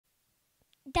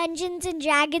Dungeons and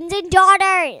Dragons and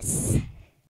Daughters.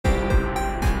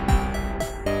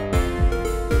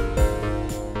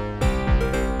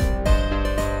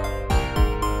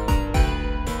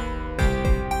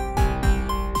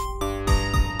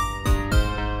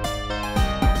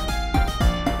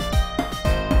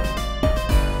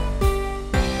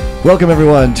 Welcome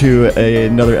everyone to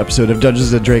another episode of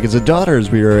Dungeons and Dragons and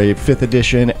Daughters. We are a 5th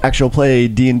edition actual play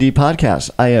D&D podcast.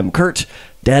 I am Kurt,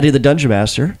 Daddy the Dungeon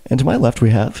Master, and to my left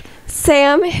we have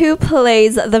Sam, who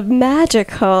plays the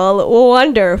magical,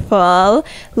 wonderful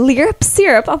Lyrup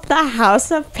Syrup of the House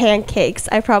of Pancakes.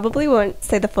 I probably won't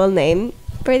say the full name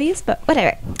for these, but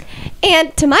whatever.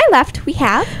 And to my left we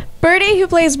have Birdie, who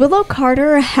plays Willow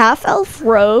Carter, a half-elf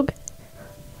rogue.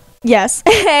 Yes.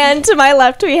 And to my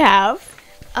left we have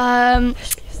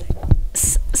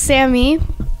Sammy,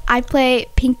 I play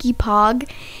Pinky Pog,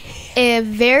 a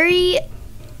very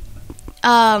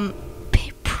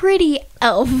pretty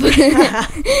elf.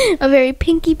 A very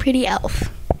pinky pretty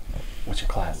elf. What's your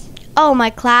class? Oh, my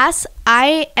class?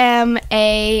 I am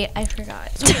I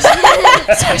forgot.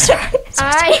 Sorcerer.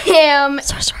 I am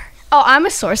Sorcerer. Oh, I'm a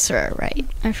sorcerer, right?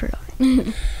 I forgot.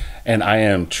 And I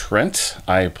am Trent.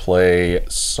 I play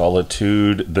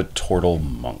Solitude the Turtle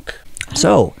Monk.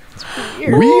 So,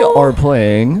 we are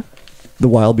playing The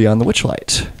Wild Beyond the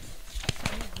Witchlight.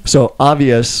 So,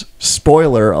 obvious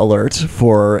spoiler alert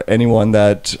for anyone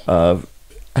that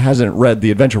hasn't read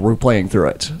the adventure. We're playing through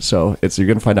it. So, you're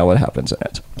going to find out what happens in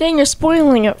it. Dang, you're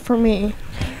spoiling it for me.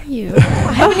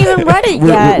 I haven't even read it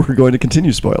yet. We're going to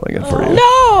continue spoiling it for you.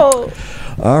 No!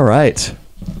 All right.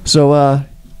 So,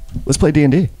 let's play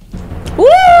D&D. Woo!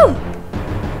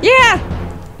 Yeah!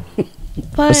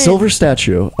 A silver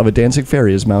statue of a dancing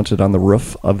fairy is mounted on the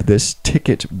roof of this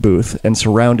ticket booth and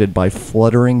surrounded by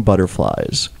fluttering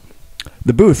butterflies.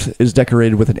 The booth is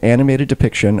decorated with an animated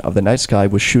depiction of the night sky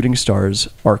with shooting stars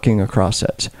arcing across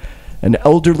it. An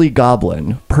elderly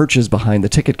goblin perches behind the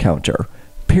ticket counter,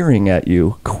 peering at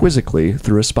you quizzically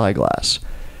through a spyglass.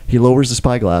 He lowers the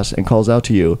spyglass and calls out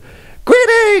to you,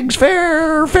 "Greetings,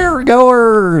 fairgoers!"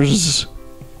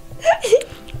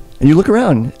 And you look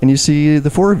around and you see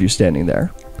the four of you standing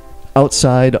there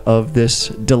outside of this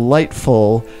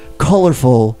delightful,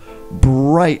 colorful,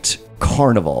 bright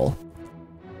carnival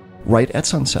right at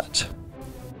sunset.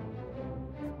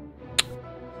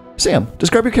 Sam,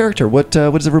 describe your character. What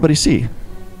does everybody see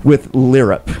with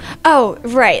Lyrup? Oh,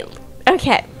 right.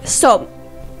 Okay, so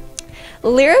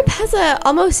Lyrup has a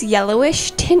almost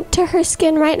yellowish tint to her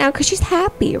skin right now because she's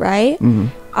happy, right?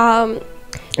 Mm-hmm.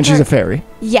 And she's a fairy.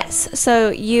 Yes. So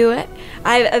I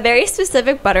have a very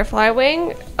specific butterfly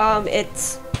wing.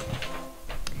 It's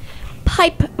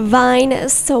pipe vine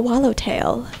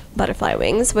swallowtail butterfly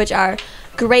wings, which are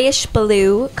grayish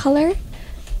blue color,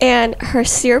 and her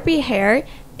syrupy hair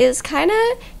is kind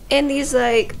of in these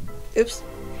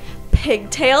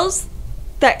pigtails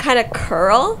that kind of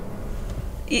curl.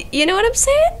 You know what I'm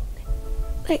saying?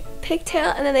 Like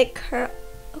pigtail, and then they curl.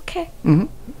 Okay. Mm-hmm.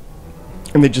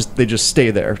 And they just stay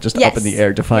there, just Yes. up in the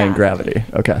air, defying gravity.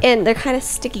 Okay. And they're kind of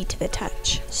sticky to the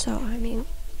touch. So, I mean,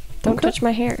 don't touch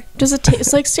my hair. Does it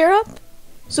taste like syrup?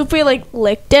 So if we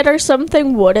licked it or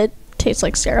something, would it taste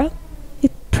like syrup?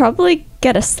 You'd probably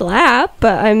get a slap,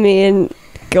 but I mean,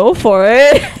 go for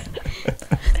it.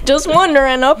 Just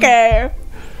wondering. Okay.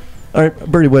 All right,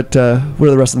 Birdie. What do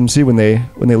the rest of them see when they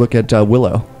look at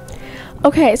Willow?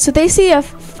 Okay, so they see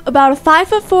about a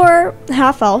 5'4"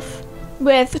 half elf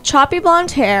with choppy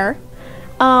blonde hair,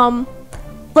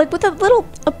 with a little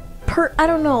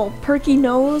perky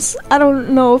nose. I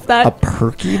don't know if that A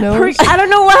perky nose? I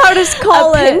don't know how to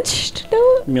call it. Pinched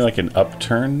nose? You mean like an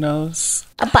upturned nose?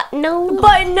 A button nose?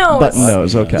 Button nose. Button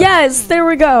nose. Okay. Yes, there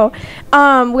we go.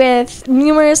 With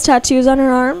numerous tattoos on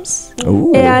her arms,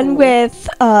 Ooh. and with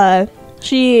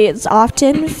she is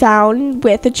often found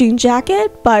with a jean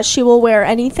jacket, but she will wear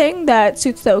anything that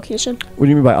suits the occasion. What do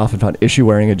you mean by often found? Is she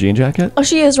wearing a jean jacket? Oh,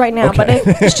 she is right now, Okay.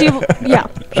 but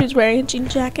she's wearing a jean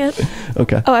jacket.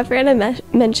 Okay. Oh, I forgot to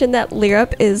mention that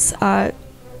Lyrup is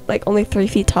only 3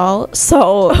 feet tall,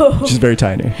 so She's very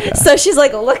tiny. Yeah. so she's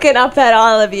looking up at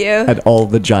all of you. At all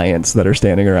the giants that are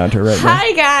standing around her right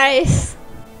Hi guys.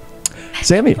 now.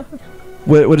 Sammy,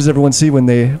 what does everyone see when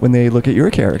they look at your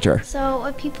character? So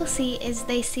what people see is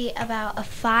they see about a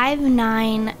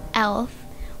 5'9" elf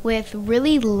with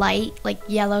really light,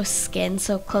 yellow skin,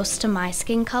 so close to my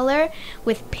skin color,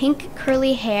 with pink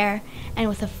curly hair, and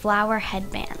with a flower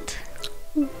headband.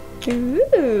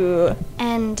 Ooh.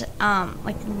 And,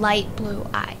 light blue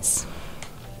eyes.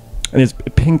 And it's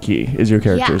Pinky is your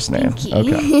character's name. Pinky.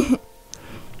 Okay.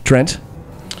 Trent?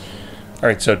 All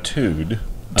right, so Tude,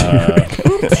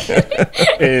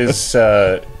 is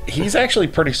he's actually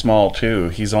pretty small too.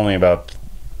 He's only about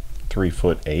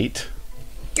 3'8".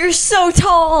 You're so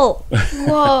tall.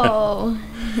 Whoa.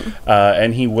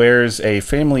 And he wears a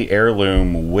family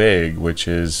heirloom wig, which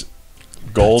is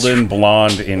golden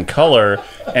blonde in color,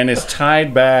 and is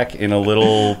tied back in a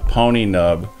little pony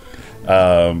nub.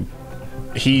 Pony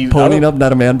nub,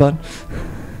 not a man bun?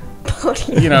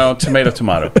 You know,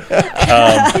 tomato.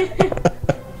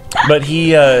 But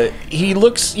he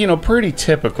looks, pretty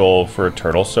typical for a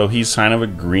turtle. So he's kind of a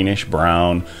greenish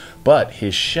brown, but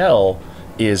his shell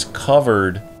is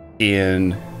covered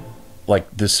in like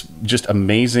this just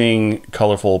amazing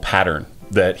colorful pattern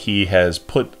that he has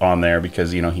put on there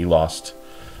because he lost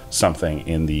something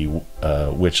in the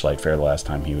Witchlight Fair the last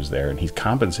time he was there, and he's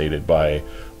compensated by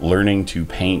learning to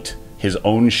paint his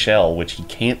own shell, which he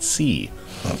can't see.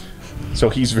 So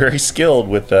he's very skilled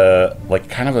with like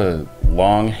kind of a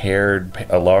long-haired,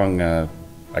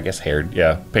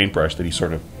 paintbrush that he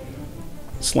sort of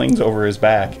slings over his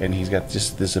back, and he's got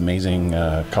just this amazing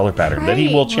color pattern that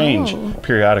he will change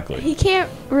periodically. He can't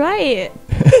write.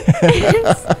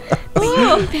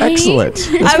 Excellent.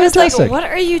 That's I was fantastic. like, what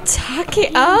are you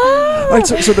talking? Oh. All right,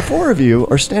 so the four of you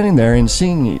are standing there and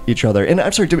seeing each other. And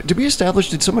I'm sorry, did we establish,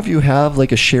 did some of you have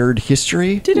like a shared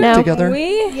history together?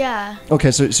 Yeah.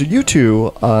 Okay, so you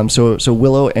two, so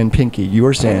Willow and Pinky, you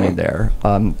are standing there.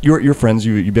 You're friends.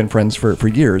 You've been friends for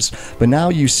years, but now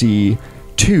you see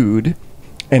Tude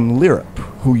and Lyrup,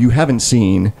 who you haven't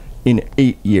seen in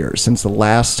 8 years, since the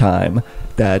last time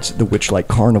that the Witchlight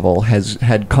Carnival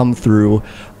had come through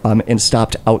and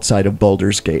stopped outside of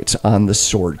Baldur's Gate on the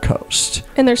Sword Coast.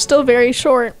 And they're still very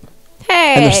short.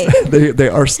 Hey. They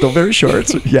are still very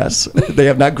short. Yes, they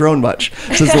have not grown much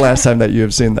since the last time that you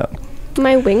have seen them.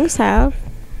 My wings have.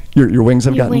 Your wings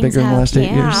have Your gotten wings bigger in the have, last 8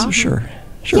 yeah. years? Sure.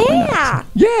 Why not?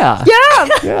 Yeah.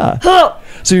 Yeah.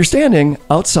 So you're standing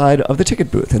outside of the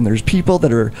ticket booth, and there's people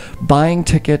that are buying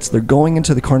tickets. They're going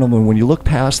into the carnival, and when you look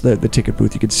past the ticket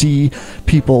booth, you can see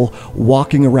people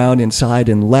walking around inside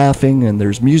and laughing, and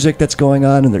there's music that's going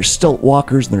on, and there's stilt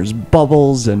walkers, and there's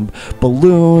bubbles and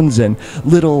balloons and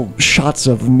little shots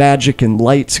of magic and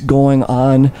light going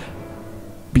on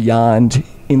beyond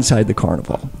inside the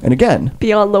carnival. And again,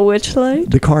 Beyond the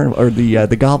Witchlight. the carnival, or the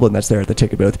goblin that's there at the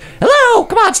ticket booth. Hello,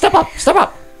 come on, step up,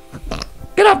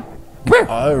 get up. Come here.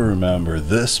 I remember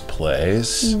this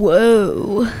place.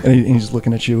 Whoa. And he's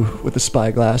looking at you with the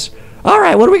spyglass. All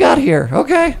right, what do we got here?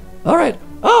 Okay, all right.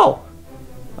 Oh,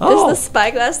 Does the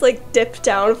spyglass like dip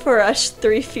down for us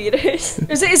 3 feeters?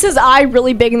 Is his eye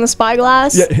really big in the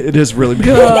spyglass? yeah, it is really big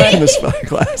in the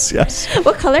spyglass. Yes,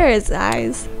 What color are his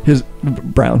eyes? his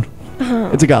brown.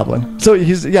 It's a goblin. So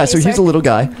he's a little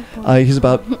guy. He's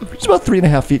about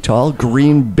 3.5 feet tall,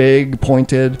 green, big,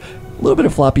 pointed. A little bit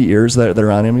of floppy ears that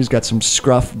are on him. He's got some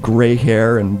scruff gray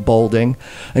hair and balding,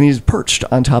 and he's perched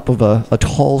on top of a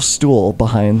tall stool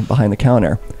behind the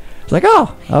counter. He's like,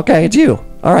 "Oh, okay, it's you.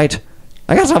 All right,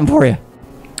 I got something for you."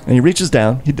 And he reaches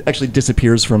down. He actually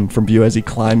disappears from view as he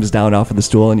climbs down off of the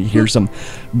stool, and you hear some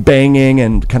banging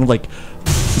and kind of like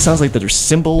it sounds like there's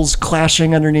cymbals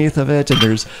clashing underneath of it, and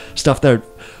there's stuff that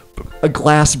a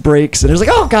glass breaks, and he's like,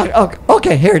 "Oh God, oh,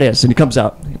 okay, here it is." And he comes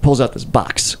out. He pulls out this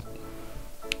box.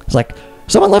 It's like,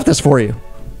 someone left this for you.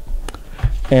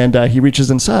 And he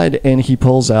reaches inside and he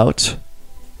pulls out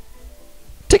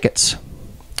tickets.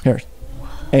 Here.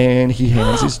 And he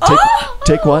hands these.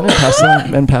 Take one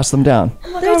and pass them down.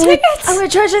 They're tickets. I'm gonna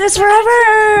treasure this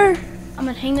forever. I'm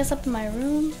gonna hang this up in my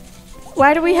room.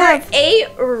 Why do we have 8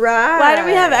 rides. Why do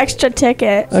we have extra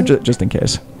tickets? Just in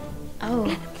case.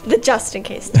 Oh. The just in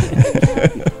case.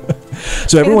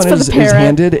 So everyone for the is parrot.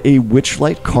 handed a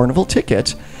Witchlight Carnival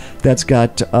ticket that's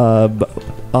got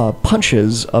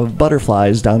punches of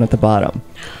butterflies down at the bottom.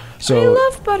 So, I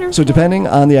love butterflies. So depending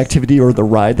on the activity or the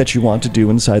ride that you want to do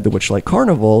inside the Witchlight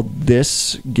Carnival,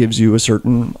 this gives you a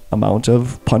certain amount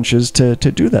of punches to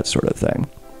do that sort of thing.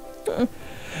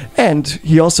 And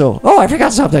he also, I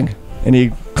forgot something. And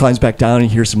he climbs back down and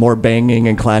you hear some more banging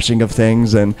and clashing of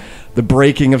things and the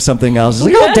breaking of something else.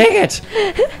 He's like, "Oh, dang it!"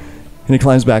 And he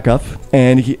climbs back up,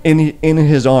 and in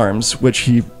his arms, which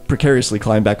he precariously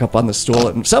climbed back up on the stool,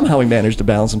 and somehow he managed to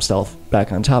balance himself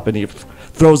back on top, and he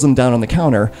throws them down on the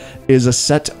counter, is a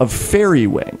set of fairy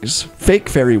wings, fake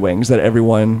fairy wings that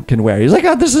everyone can wear. He's like,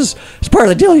 "Oh, it's part of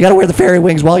the deal. You gotta wear the fairy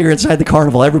wings while you're inside the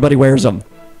carnival. Everybody wears them."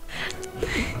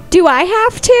 Do I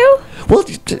have to? Well,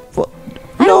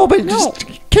 no, but just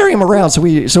carry them around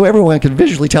so everyone can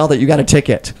visually tell that you got a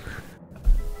ticket.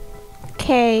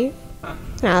 Okay.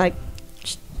 Now,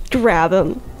 just grab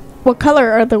them. What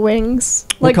color are the wings?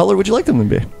 What color would you like them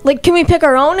to be? Like, can we pick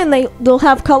our own and they'll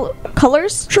have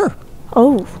colors? Sure.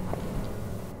 Oh.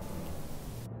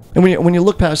 And when you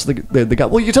look past the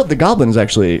well, you can tell the goblin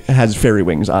actually has fairy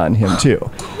wings on him too.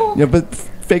 Yeah, but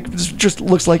fake just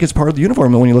looks like it's part of the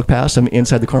uniform. And when you look past him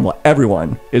inside the carnival,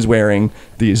 everyone is wearing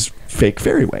these fake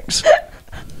fairy wings.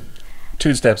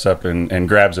 Tude steps up and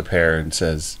grabs a pair and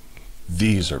says,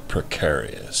 "These are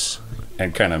precarious,"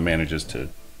 and kind of manages to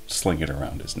sling it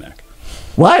around his neck.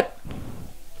 What?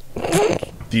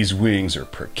 These wings are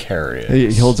precarious.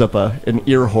 He holds up an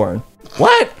ear horn.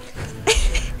 What?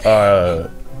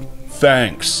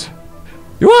 Thanks.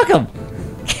 You're welcome.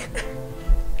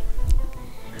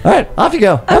 All right, off you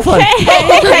go. Have fun.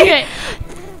 Okay.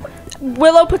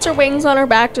 Willow puts her wings on her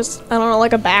back, just, I don't know,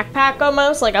 like a backpack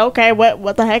almost. Like, okay,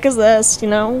 what the heck is this, you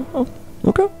know? Oh,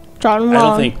 Okay. trotting I along.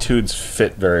 don't think Tude's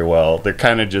fit very well. They're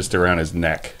kind of just around his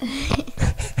neck.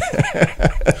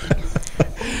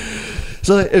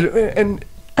 So, and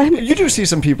you do see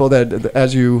some people that,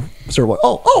 as you sort of,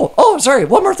 oh, sorry,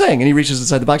 one more thing. And he reaches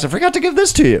inside the box. I forgot to give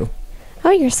this to you. Oh,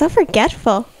 you're so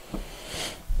forgetful.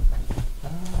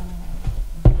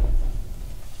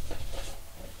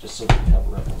 Just so we have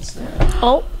reference there.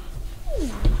 Oh,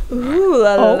 Ooh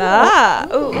la la.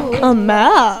 Ooh. a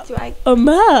map. Do I? A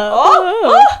map.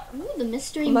 Ooh, the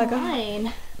mystery my God.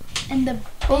 mine. And the big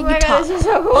Oh my top. god, this is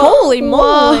so cool. Holy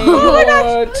moly. Oh my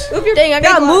gosh. Move your Dang, I big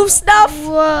gotta one. move stuff.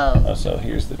 Whoa. Oh, so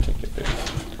here's the ticket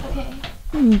booth.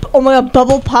 Okay. Oh my god,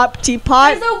 bubble pop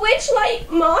teapot. There's a witchlight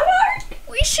monarch.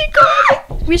 We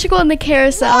should go on the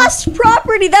carousel. Lost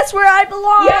property. That's where I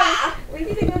belong. Yeah. We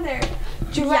need to go there.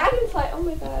 Dragonfly. Oh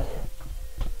my god.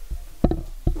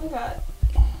 Oh my god.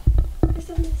 There's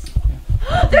a mist.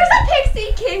 There's a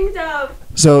pixie kingdom.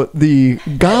 So the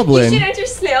You goblin. should enter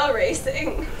snail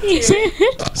racing.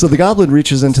 So the goblin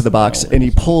reaches into the box and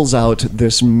he pulls out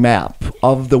this map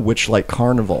of the Witchlight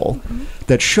Carnival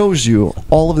that shows you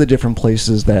all of the different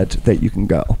places that you can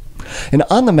go. And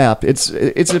on the map, it's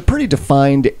a pretty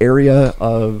defined area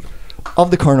of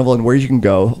the carnival and where you can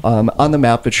go. On the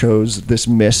map, it shows this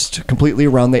mist completely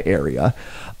around the area,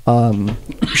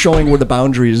 showing where the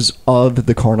boundaries of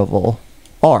the carnival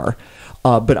are.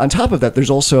 But on top of that, there's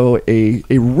also a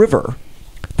river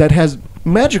that has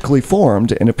magically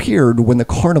formed and appeared when the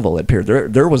carnival appeared.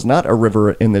 There was not a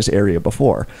river in this area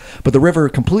before, but the river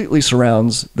completely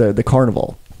surrounds the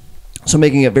carnival. So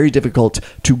making it very difficult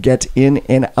to get in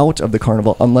and out of the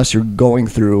carnival unless you're going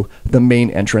through the main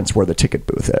entrance where the ticket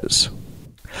booth is.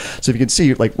 So if you can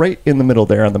see, like right in the middle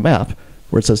there on the map,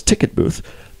 where it says ticket booth,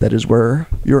 that is where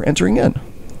you're entering in.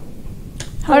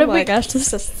 How did oh my we? gosh,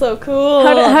 this is so cool.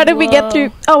 How did we get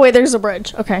through? Oh wait, there's a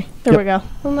bridge. Okay, there we go.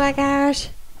 Oh my gosh.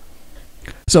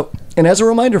 So, and as a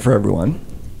reminder for everyone,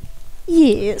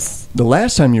 Yes. the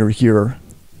last time you were here,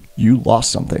 you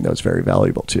lost something that was very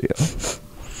valuable to you.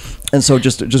 And so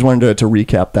just wanted to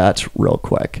recap that real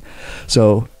quick.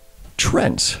 So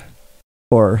Trent,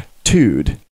 or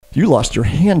Tude, you lost your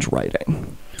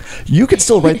handwriting. You could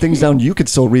still write things down, you could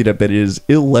still read it, but it is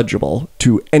illegible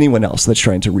to anyone else that's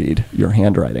trying to read your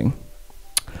handwriting.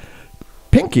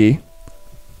 Pinky,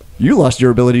 you lost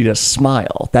your ability to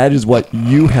smile. That is what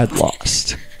you had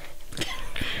lost.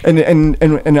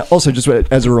 And also just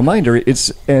as a reminder,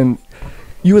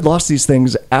 you had lost these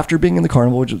things after being in the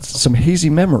carnival, which is some hazy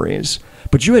memories,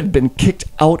 but you had been kicked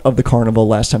out of the carnival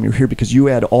last time you were here because you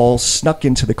had all snuck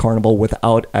into the carnival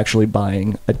without actually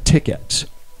buying a ticket.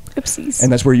 Oopsies.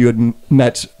 And that's where you had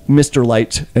met Mr.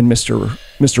 Light and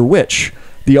Mr. Witch,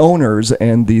 the owners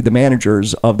and the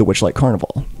managers of the Witchlight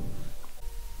Carnival.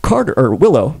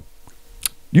 Willow,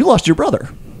 you lost your brother.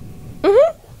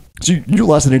 Mm-hmm. So you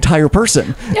lost an entire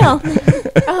person. Yeah.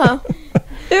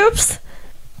 Oops.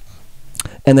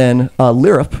 And then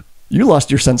Lyrup, you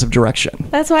lost your sense of direction.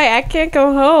 That's why I can't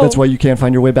go home. That's why you can't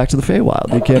find your way back to the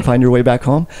Feywild. You can't find your way back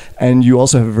home, and you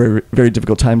also have a very, very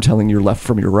difficult time telling your left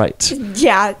from your right.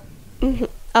 Yeah. Mhm.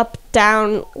 Up,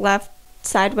 down, left,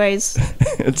 sideways.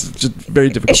 It's just very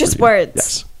difficult. It's just for you. words.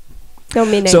 Yes. No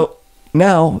meaning. So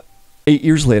now, 8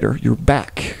 years later, you're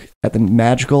back at the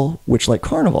magical Witchlight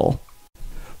Carnival,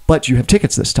 but you have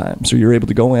tickets this time, so you're able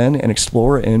to go in and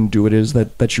explore and do what it is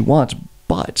that you want.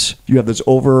 But you have this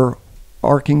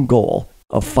overarching goal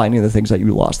of finding the things that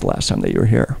you lost the last time that you were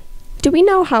here. do we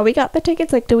know how we got the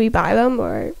tickets? Like, do we buy them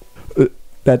or?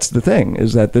 That's the thing,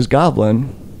 is that this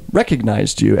goblin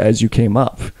recognized you as you came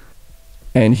up.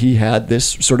 And he had this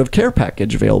sort of care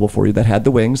package available for you that had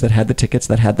the wings, that had the tickets,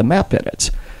 that had the map in it.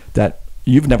 That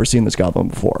you've never seen this goblin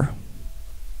before.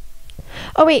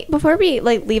 Oh wait, before we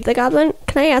leave the goblin,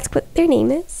 can I ask what their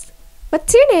name is?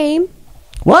 What's your name?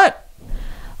 What?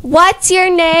 What's your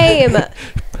name?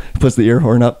 puts the ear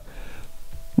horn up.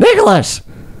 Nicholas!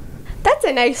 That's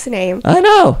a nice name. I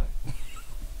know.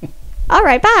 All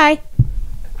right, bye.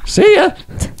 See ya.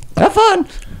 Have fun.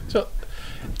 So,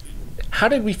 how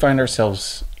did we find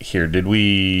ourselves here? Did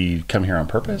we come here on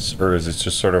purpose? Or is it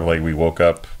just sort of like we woke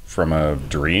up from a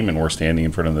dream and we're standing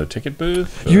in front of the ticket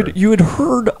booth? You had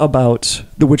heard about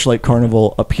the Witchlight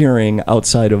Carnival appearing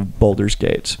outside of Baldur's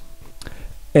Gate.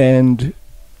 And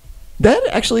that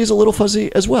actually is a little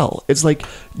fuzzy as well. It's like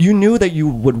you knew that you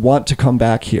would want to come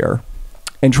back here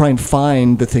and try and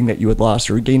find the thing that you had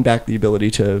lost or gain back the ability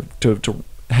to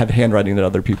have handwriting that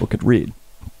other people could read.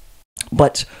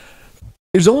 But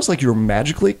it was almost like you were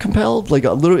magically compelled. Like it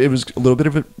was a little bit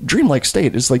of a dreamlike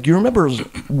state. It's like you remember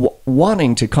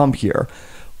wanting to come here,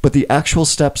 but the actual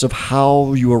steps of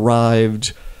how you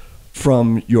arrived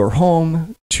from your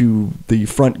home to the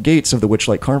front gates of the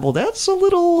Witchlight Carnival, that's a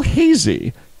little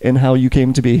hazy in how you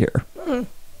came to be here.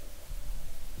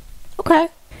 Okay.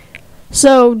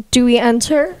 So, do we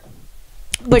enter?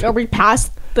 Like, are we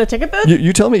past the ticket booth?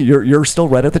 You tell me. You're still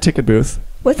right at the ticket booth,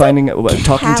 What's talking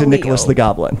to Nicholas the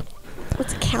Goblin.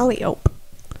 What's a calliope?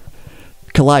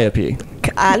 Calliope.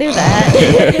 I knew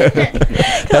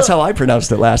that. That's how I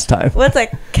pronounced it last time. What's a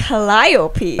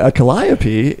calliope? A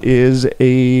calliope is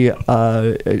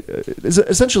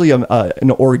essentially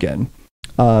an organ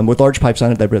with large pipes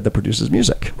on it that produces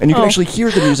music, and you can actually hear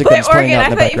the music that's playing out in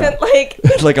the background.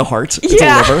 It's like a heart. It's a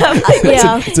liver.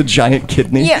 It's a giant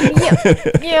kidney.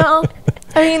 Yeah.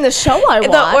 I mean, the show I watched.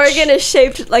 The organ is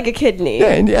shaped like a kidney.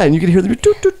 Yeah, and you can hear the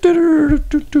playing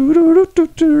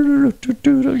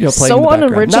in the So background.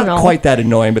 unoriginal. Not quite that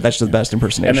annoying, but that's the best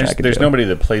impersonation And I could there's do. nobody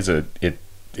that plays it.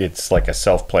 It's like a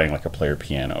self-playing, like a player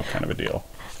piano kind of a deal.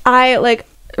 I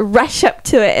rush up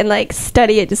to it and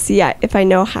study it to see if I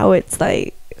know how it's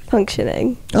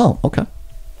functioning. Oh, okay.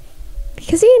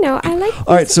 Because I like.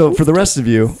 All right, so for the rest of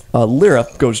you,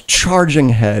 Lyrup goes charging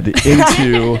head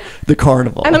into the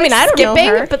carnival. I'm I mean, I don't know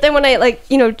skipping, her. but then when I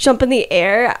jump in the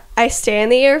air, I stay in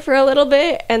the air for a little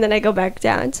bit and then I go back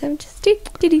down. So I'm just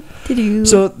do.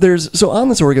 So on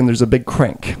this organ, there's a big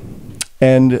crank,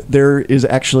 and there is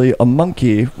actually a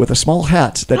monkey with a small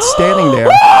hat that's standing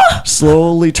there,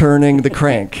 slowly turning the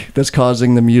crank that's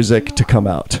causing the music to come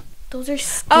out. Those are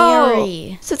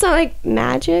scary. So it's not like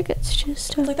magic. It's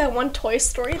just Like that one Toy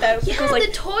Story that Yeah, was like,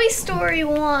 the Toy Story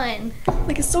one.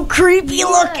 it's so creepy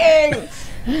looking.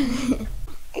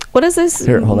 what is this?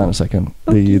 Here, hold on a second.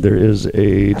 There is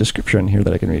a description here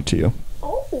that I can read to you.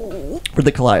 For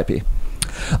the calliope.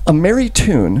 A merry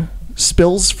tune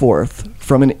spills forth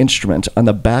from an instrument on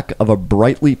the back of a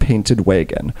brightly painted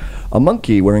wagon. A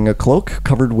monkey wearing a cloak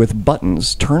covered with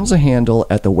buttons turns a handle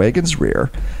at the wagon's rear,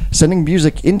 sending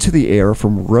music into the air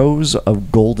from rows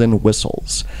of golden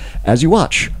whistles. As you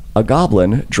watch, a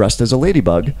goblin dressed as a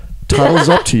ladybug toddles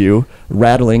up to you,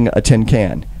 rattling a tin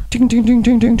can. Ding, ding, ding,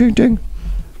 ding, ding, ding, ding.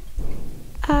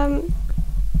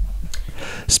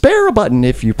 Spare a button,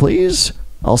 if you please.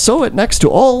 I'll sew it next to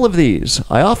all of these.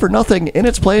 I offer nothing in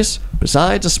its place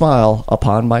besides a smile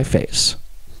upon my face.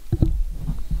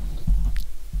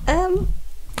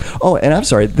 Oh, and I'm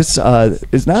sorry, this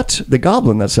is not the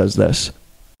goblin that says this.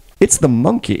 It's the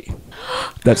monkey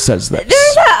that says this.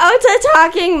 It's a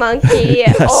talking monkey.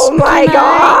 Yes. Oh my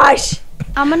gosh.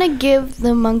 I'm gonna give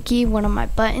the monkey one of my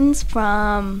buttons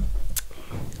from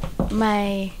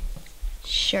my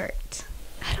shirt.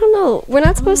 I don't know. We're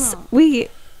not supposed to.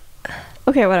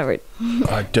 Okay, whatever.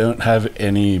 I don't have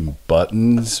any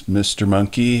buttons, Mr.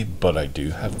 Monkey, but I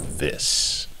do have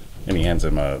this. And he hands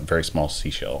him a very small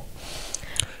seashell.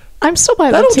 I'm still by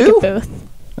the That'll ticket do. booth.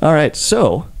 All right,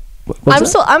 so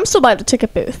I'm still by the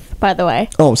ticket booth, by the way.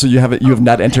 Oh, so you have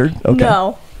not entered? Okay.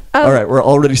 No. All right, we're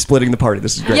already splitting the party.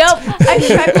 This is great. Yep. I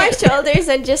shrug my shoulders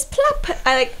and just plop.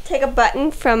 I take a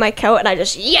button from my coat and I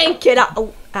just yank it off.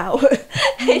 Ow.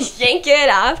 I yank it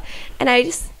off and I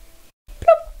just.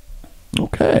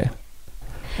 Okay.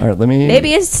 All right, let me.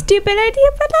 Maybe a stupid idea,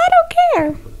 but I don't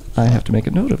care. I have to make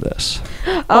a note of this.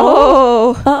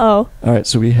 Oh. Uh-oh. All right,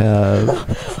 so we have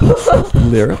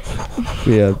Lyrup,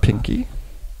 we have Pinky,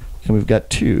 and we've got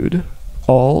Tude.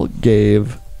 All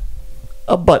gave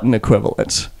a button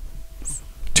equivalent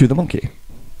to the monkey.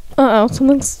 Uh-oh,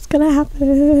 something's gonna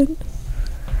happen.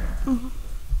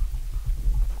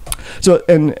 So,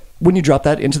 and when you drop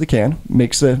that into the can,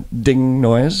 makes a ding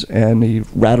noise, and he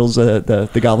rattles the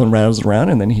goblin rattles around,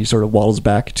 and then he sort of waddles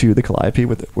back to the calliope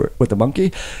with the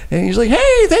monkey, and he's like,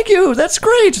 "Hey, thank you, that's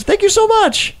great, thank you so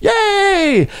much,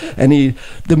 yay!" And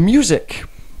the music,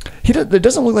 it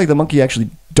doesn't look like the monkey actually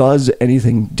does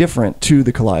anything different to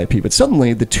the calliope, but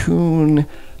suddenly the tune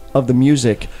of the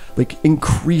music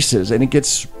increases, and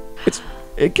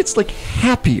it it gets like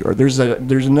happier. There's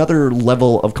another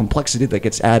level of complexity that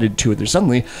gets added to it.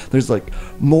 There's like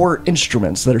more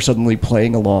instruments that are suddenly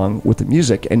playing along with the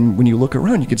music, and when you look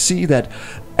around, you can see that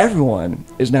everyone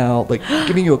is now like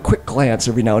giving you a quick glance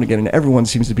every now and again, and everyone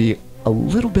seems to be a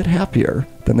little bit happier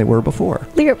than they were before.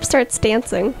 Lyrup starts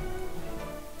dancing.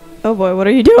 Oh boy, what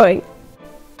are you doing?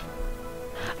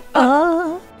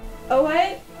 Oh,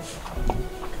 what?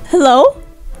 Hello?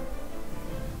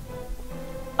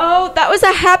 Oh, that was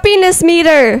a happiness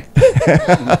meter.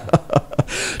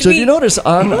 So if you notice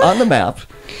on the map,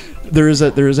 there is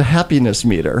a happiness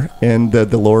meter in the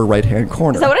lower right hand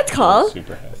corner. Is that what it's called?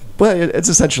 Super happy. Well, it's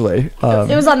essentially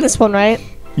It was on this one, right?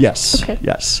 yes, Okay.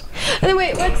 yes. And then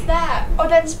wait, what's that? Oh,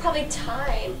 that's probably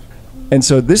time. And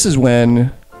so this is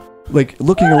when, like,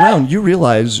 looking around, you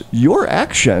realize your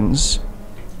actions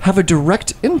have a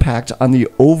direct impact on the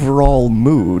overall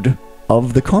mood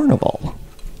of the carnival.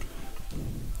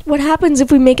 What happens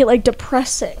if we make it like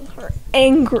depressing or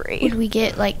angry? Would we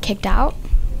get like kicked out?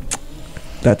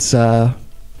 That's only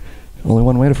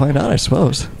one way to find out, I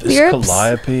suppose. This Lyrups?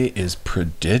 calliope is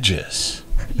prodigious.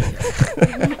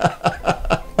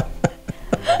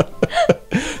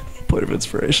 Point of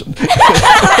inspiration.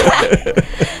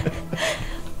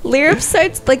 Lyrup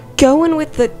starts like going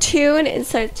with the tune and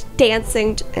starts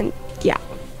dancing, and yeah.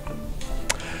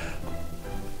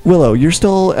 Willow, you're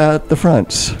still at the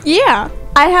front. Yeah.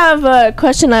 I have a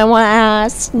question I want to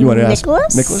ask You want to ask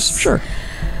Nicholas? Nicholas? Sure.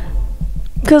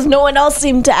 Because no one else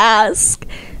seemed to ask.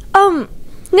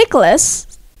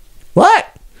 Nicholas. What?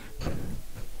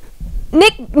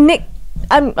 Nick.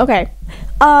 Okay.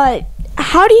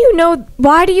 How do you know?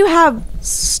 Why do you have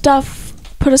stuff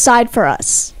put aside for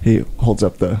us? He holds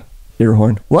up the ear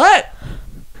horn. What?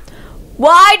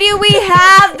 Why do we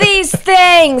have these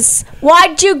things?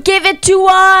 Why'd you give it to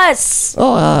us?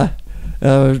 Oh,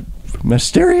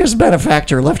 mysterious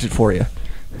benefactor left it for you.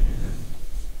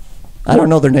 I don't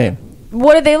know their name.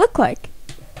 What do they look like?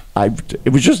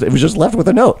 It was just left with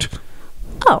a note.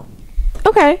 Oh,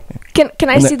 okay. Can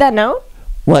I And see that note?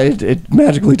 Well, it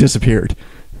magically disappeared.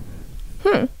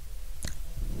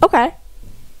 Okay.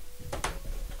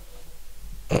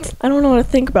 I don't know what to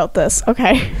think about this.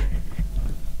 Okay.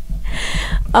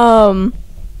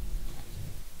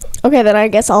 Okay, then I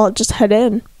guess I'll just head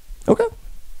in. Okay.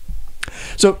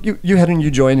 So you head and you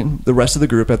join the rest of the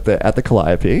group at the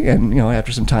Calliope, and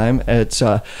after some time, it's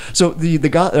so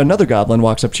another goblin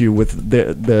walks up to you with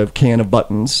the can of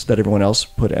buttons that everyone else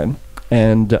put in,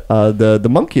 and the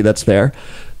monkey that's there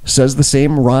says the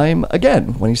same rhyme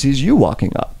again when he sees you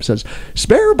walking up. Says,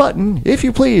 "Spare button, if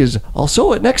you please. I'll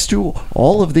sew it next to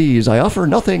all of these. I offer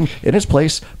nothing in its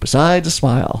place besides a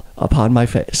smile upon my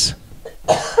face."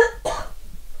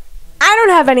 I don't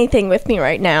have anything with me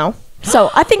right now, so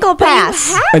I think I'll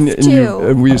pass.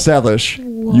 And we establish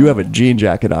you have a jean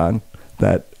jacket on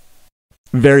that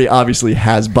very obviously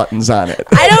has buttons on it.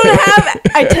 I don't have.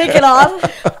 I take it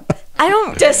off. I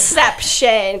don't.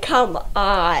 Deception, come on.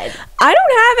 I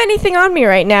don't have anything on me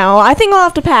right now. I think I'll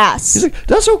have to pass. He's like,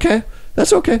 "That's okay.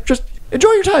 That's okay. Just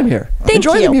enjoy your time here.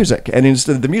 Enjoy you. the music." And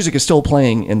instead, the music is still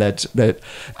playing in that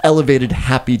elevated,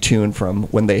 happy tune from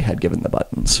when they had given the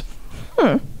buttons.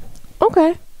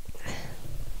 Okay.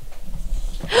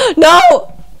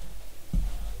 No!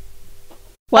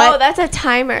 What? Oh, that's a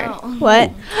timer. What?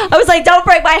 I was like, don't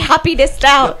break my happiness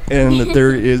down. And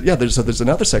there's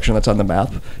another section that's on the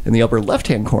map in the upper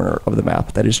left-hand corner of the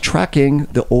map that is tracking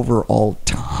the overall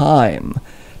time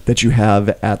that you have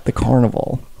at the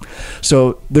carnival.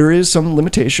 So there is some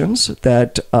limitations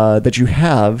that you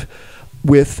have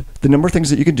with the number of things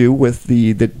that you can do with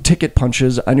the ticket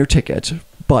punches on your ticket,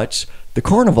 but the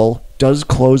carnival does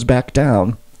close back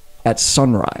down at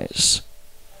sunrise.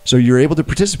 So you're able to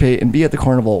participate and be at the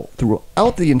carnival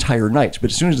throughout the entire night, but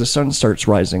as soon as the sun starts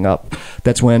rising up,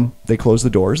 that's when they close the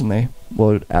doors and they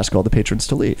will ask all the patrons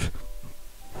to leave.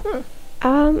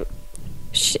 I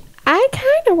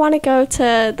kind of want to go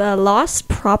to the lost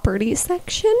property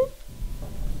section.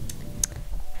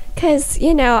 Because,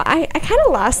 I kind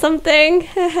of lost something.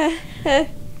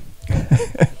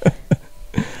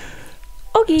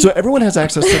 Okay. So everyone has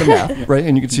access to the map, right?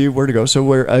 And you can see where to go. So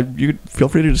you feel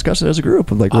free to discuss it as a group.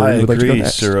 Like where I you would like to go agree,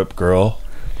 next. syrup girl.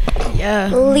 Yeah.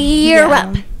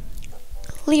 Lyrup.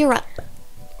 Lyrup.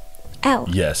 L.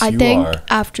 Yes, I you think are.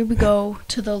 after we go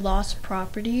to the lost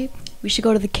property, we should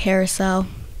go to the carousel.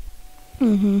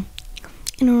 And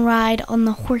ride on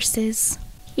the horses.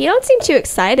 You don't seem too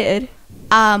excited.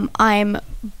 I'm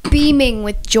beaming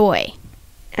with joy.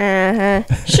 Uh-huh.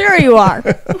 Sure you are.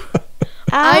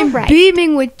 I'm Alright.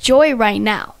 beaming with joy right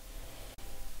now.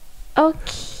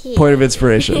 Okay. point of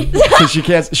inspiration. So she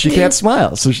can't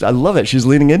smile. So I love it. She's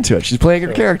leaning into it. She's playing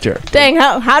her character. Dang,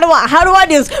 how do I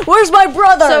do this? Where's my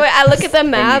brother? So I look at the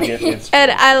map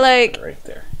and I like right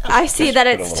there. I see that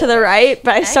it's to the right,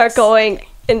 but I start going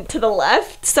into the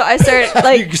left. So I start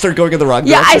like You start going in the wrong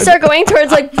yeah, direction. I start going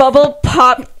towards like bubble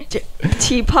pop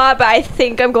teapot, but I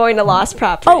think I'm going to lost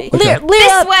property. Oh,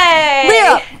 this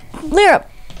way. Lyrup.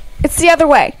 It's the other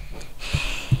way.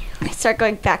 I start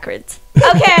going backwards.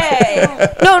 Okay.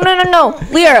 No.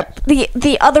 Lyrup,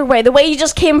 the other way, the way you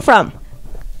just came from.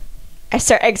 I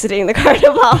start exiting the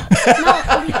carnival.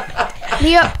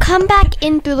 Lyrup, come back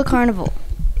in through the carnival.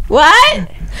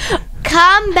 What?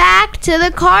 Come back to the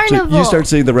So carnival. you start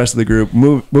seeing the rest of the group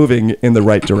moving in the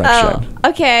right direction. Oh,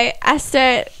 okay. I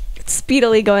start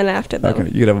speedily going after them. Okay,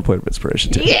 you can have a point of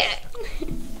inspiration too. Yeah.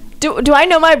 Do I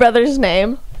know my brother's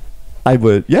name? I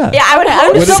would, yeah. Yeah, I would have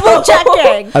What to is- double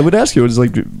checking. I would ask you, it's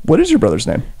like, what is your brother's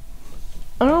name?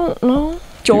 I don't know.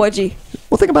 Georgie.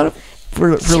 We'll think about it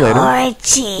for later.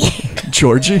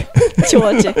 Georgie.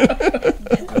 Georgie.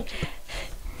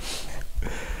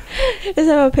 Is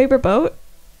that a paper boat?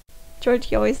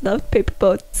 Georgie always loved paper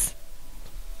boats.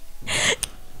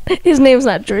 His name's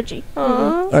not Georgie.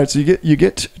 All right, so you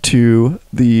get to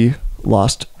the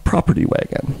lost property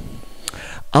wagon.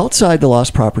 Outside the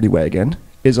lost property wagon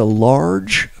is a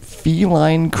large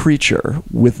feline creature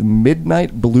with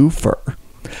midnight blue fur.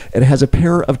 It has a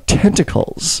pair of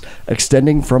tentacles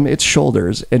extending from its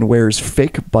shoulders and wears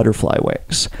fake butterfly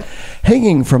wings.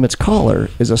 Hanging from its collar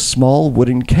is a small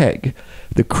wooden keg.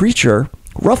 The creature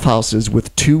roughhouses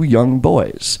with two young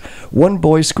boys. One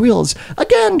boy squeals,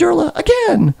 "Again, Durla,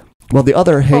 again!" while the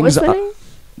other hangs What was the name?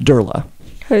 Durla.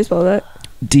 How do you spell that?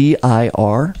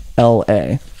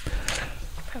 Dirla.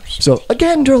 So,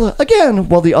 again, Durla, again,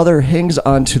 while the other hangs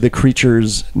onto the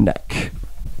creature's neck.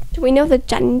 Do we know the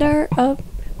gender of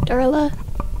Darla?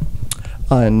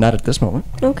 Not at this moment.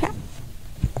 Okay.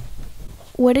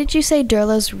 What did you say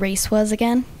Durla's race was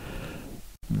again?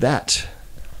 That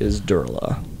is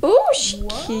Durla. Ooh, she's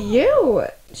cute.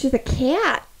 She's a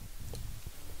cat.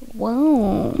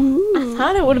 Whoa. I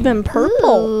thought it would have been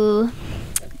purple. Ooh.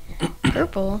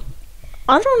 Purple.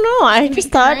 I don't know. I just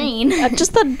thought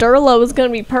Durla was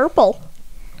gonna be purple.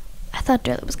 I thought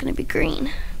Durla was going to be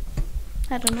green.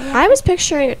 I don't know. I was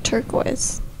picturing a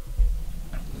turquoise.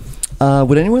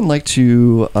 Would anyone like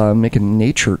to make a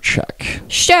nature check?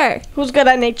 Sure. Who's good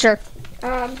at nature?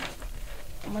 I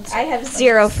have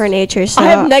 0 for nature, so I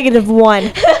have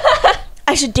 -1.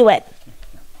 I should do it.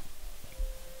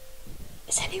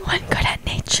 is anyone good at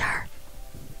nature?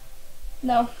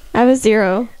 No. I have a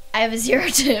 0. I have a 0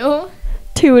 too.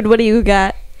 Tude, what do you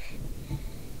got?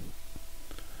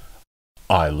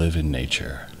 I live in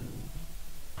nature.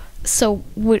 So,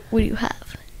 what do you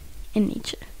have in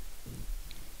nature?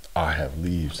 I have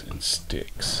leaves and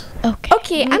sticks. Okay.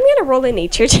 Okay, I'm gonna roll a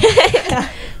nature check.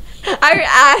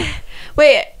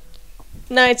 Wait.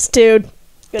 Nice, dude.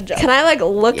 Good job. Can I like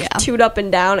look Yeah. Tude up and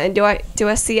down, and do I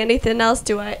see anything else?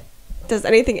 Does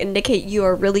anything indicate you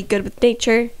are really good with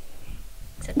nature?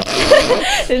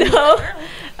 No.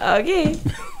 Okay.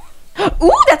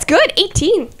 Ooh, that's good.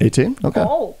 18. 18? Okay.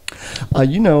 Oh.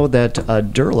 You know that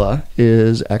Durla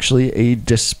is actually a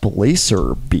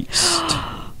displacer beast.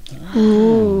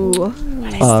 Ooh.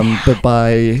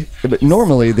 But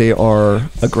normally they are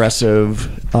aggressive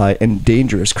and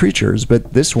dangerous creatures,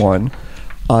 but this one,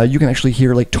 you can actually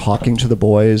hear like talking to the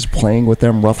boys, playing with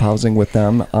them, roughhousing with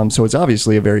them. So it's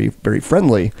obviously a very, very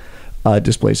friendly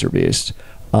displacer beast,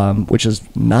 which is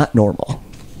not normal.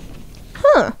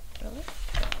 Huh.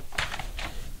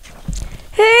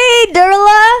 Hey,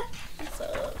 Durla.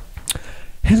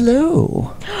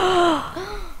 Hello.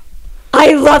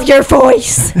 I love your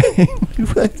voice.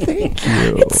 Thank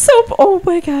you. It's so. Oh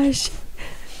my gosh.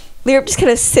 Lyrup just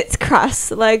kind of sits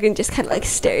cross-legged and just kind of like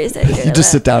stares at you. You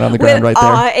just sit down on the ground with right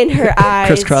there. awe in her eyes.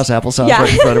 Crisscross applesauce Yeah.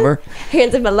 right in front of her.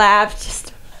 Hands in my lap.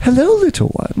 Just. Hello, little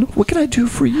one. What can I do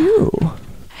for you?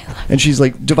 And she's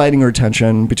like dividing her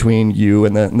attention between you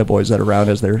and the boys that are around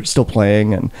as they're still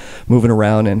playing and moving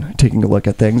around and taking a look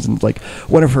at things. And like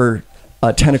one of her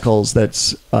tentacles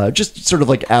that's just sort of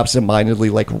like absentmindedly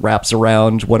like wraps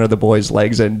around one of the boys'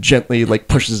 legs and gently like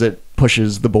pushes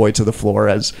the boy to the floor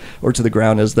or to the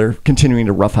ground as they're continuing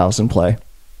to roughhouse and play.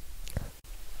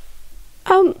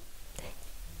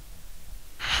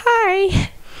 Hi.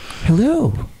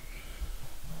 Hello.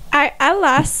 I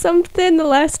lost something the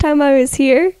last time I was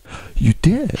here. You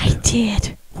did? I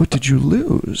did. What did you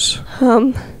lose?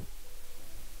 My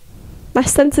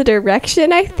sense of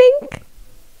direction, I think.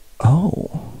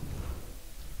 Oh.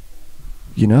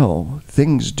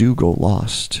 Things do go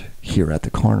lost here at the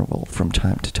carnival from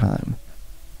time to time.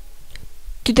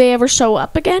 Do they ever show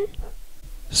up again?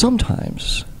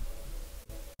 Sometimes.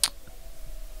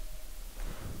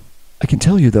 I can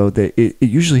tell you, though, that it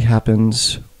usually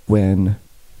happens when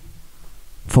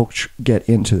folks get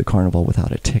into the carnival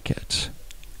without a ticket.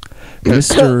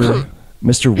 Mr.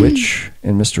 Witch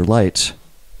and Mr. Light,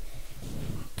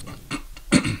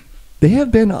 they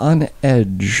have been on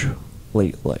edge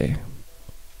lately.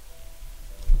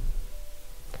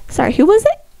 Sorry, who was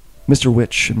it? Mr.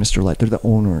 Witch and Mr. Light, they're the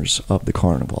owners of the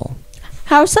carnival.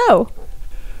 How so?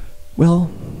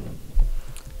 Well,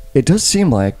 it does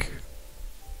seem like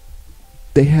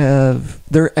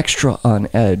they're extra on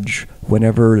edge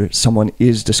whenever someone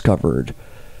is discovered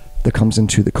that comes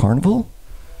into the carnival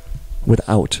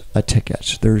without a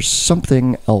ticket. There's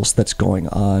something else that's going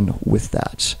on with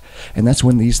that. And that's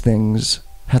when these things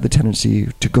have the tendency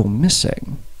to go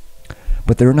missing.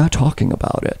 But they're not talking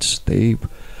about it. They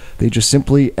just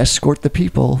simply escort the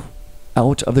people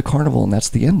out of the carnival, and that's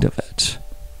the end of it.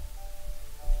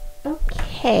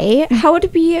 Okay, how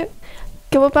would we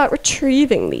go about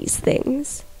retrieving these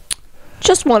things?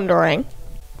 Just wondering.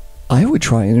 I would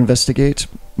try and investigate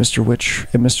Mr. Witch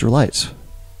and Mr. Light.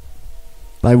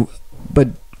 But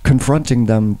confronting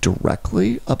them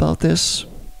directly about this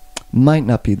might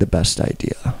not be the best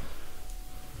idea.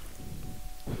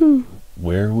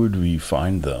 Where would we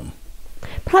find them?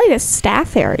 Probably the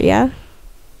staff area.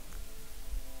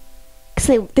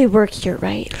 Because they work here,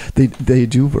 right? They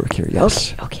do work here,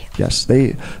 yes. Okay. Yes,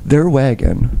 their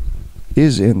wagon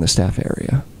is in the staff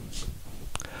area.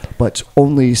 But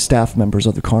only staff members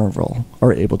of the carnival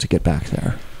are able to get back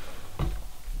there.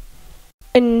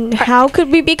 And how could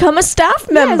we become a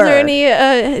staff member? Is there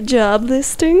any job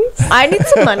listings? I need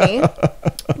some money.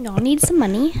 No, need some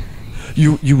money.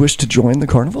 You wish to join the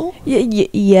carnival?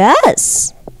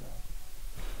 Yes.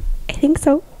 I think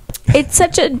so. It's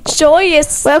such a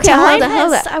joyous Well, okay, time.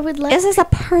 hold on. I would like. Is this a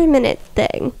permanent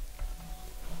thing?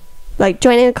 Like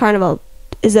joining the carnival,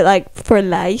 is it like for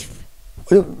life?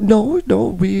 No.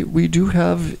 We do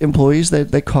have employees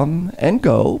that come and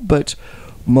go, but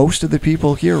most of the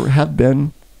people here have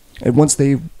been, and once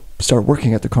they start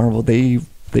working at the carnival, they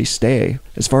stay.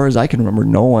 As far as I can remember,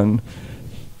 no one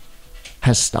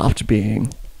has stopped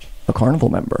being a carnival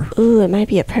member. Ooh, it might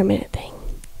be a permanent thing.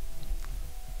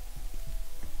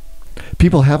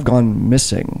 People have gone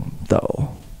missing,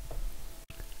 though,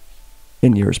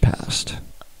 in years past.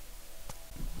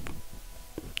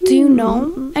 Do you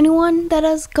know anyone that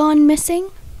has gone missing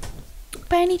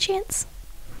by any chance?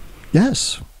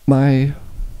 Yes, my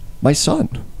son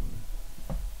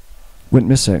went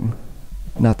missing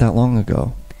not that long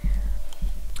ago.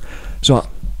 So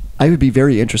I would be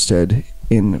very interested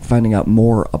in finding out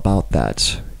more about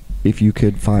that if you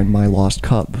could find my lost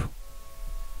cub.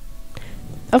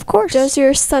 Of course. Does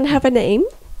your son have a name?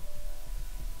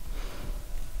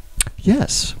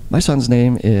 Yes, my son's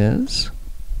name is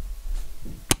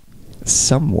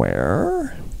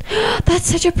somewhere. That's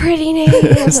such a pretty name.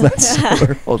 It's not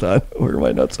somewhere. Hold on, where are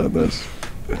my notes on this?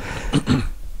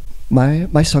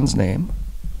 My son's name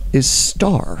is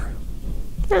Star.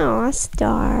 Oh, a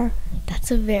star. That's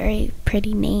a very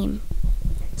pretty name.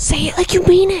 Say it like you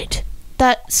mean it.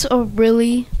 That's a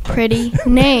really pretty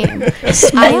name.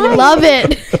 I love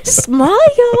it.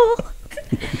 Smile.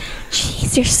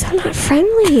 Jeez, you're so not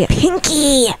friendly.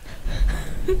 Pinky.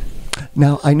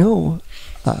 Now I know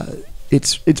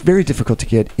it's very difficult to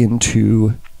get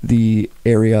into the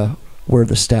area where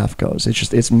the staff goes.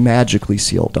 It's magically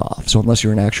sealed off. So unless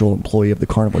you're an actual employee of the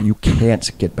carnival, you can't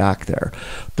get back there.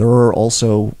 There are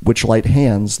also Witchlight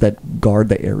hands that guard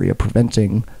the area,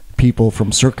 preventing people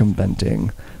from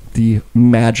circumventing the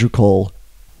magical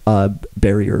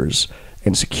barriers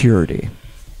and security.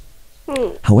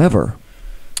 However,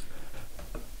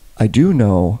 I do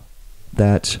know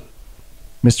that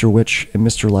Mr. Witch and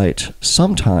Mr. Light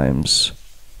sometimes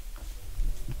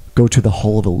go to the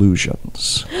Hall of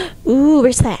Illusions. Ooh,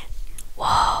 where's that?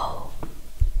 But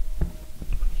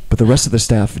the rest of the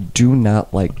staff do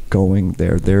not like going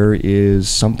there. There is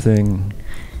something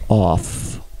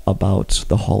off about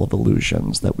the Hall of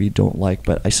Illusions that we don't like,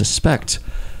 but I suspect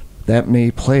that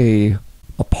may play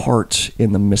a part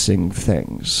in the missing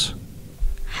things.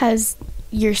 Has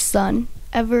your son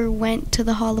ever went to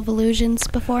the Hall of Illusions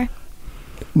before?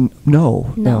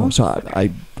 No. No? So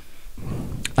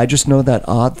I just know that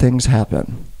odd things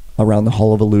happen around the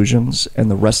Hall of Illusions,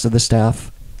 and the rest of the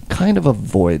staff kind of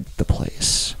avoid the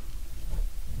place.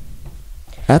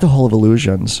 At the Hall of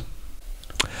Illusions,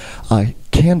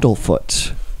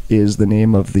 Candlefoot is the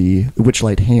name of the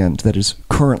Witchlight hand that is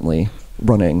currently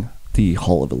running the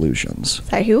Hall of Illusions.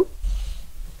 Sorry, who?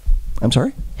 I'm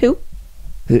sorry? Who?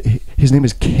 His name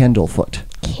is Candlefoot.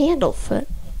 Candlefoot.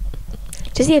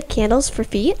 Does he have candles for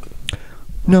feet?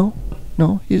 No,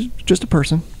 he's just a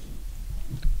person.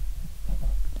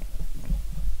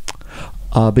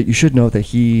 But you should know that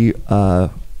he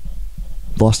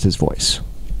lost his voice.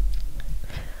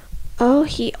 Oh,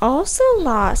 he also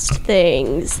lost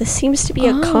things. This seems to be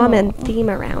a common theme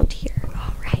around here.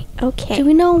 All right, okay. Do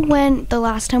we know when the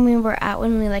last time we were out,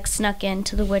 when we like snuck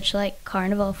into the Witchlight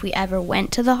carnival, if we ever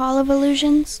went to the Hall of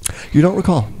Illusions? You don't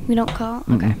recall? We don't call?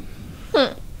 Okay.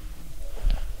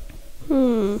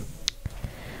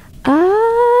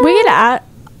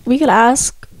 We could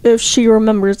ask if she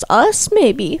remembers us,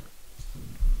 maybe.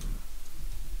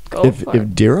 Go If for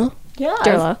it. Dira? Yeah.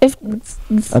 Durla.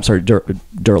 I'm sorry,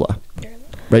 Durla.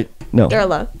 Right? No.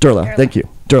 Durla. Thank you.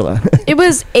 Durla. It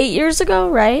was 8 years ago,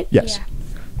 right? Yes. Yeah.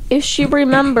 If she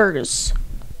remembers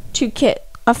to get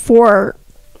a four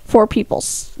people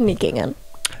sneaking in.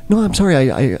 No, I'm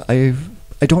sorry. I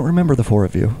don't remember the 4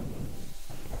 of you.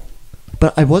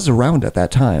 But I was around at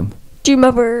that time. Do you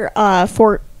remember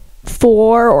 4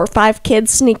 or 5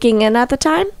 kids sneaking in at the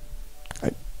time?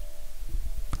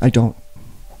 I don't.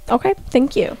 Okay,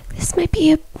 thank you. This might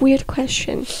be a weird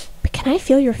question, but can I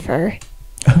feel your fur?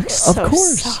 Of so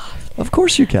course. soft. Of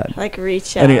course you can. Like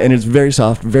reach out. And it's very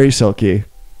soft, very silky.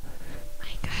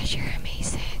 My gosh, you're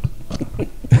amazing.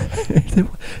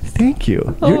 Thank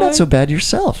you. You're not so bad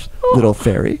yourself, little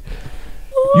fairy.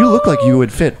 You look like you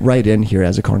would fit right in here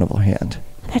as a carnival hand.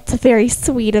 That's very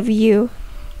sweet of you.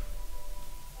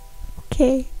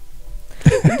 Okay.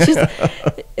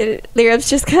 Lyrup's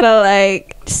just kind of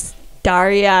like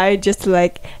starry-eyed, just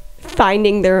like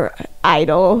finding their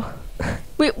idol.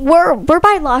 We're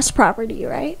by Lost Property,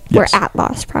 right? Yes. We're at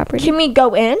Lost Property. Can we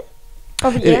go in?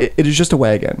 Over here? It is just a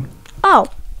wagon. Oh.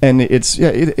 And and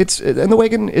the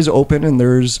wagon is open, and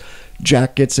there's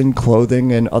jackets and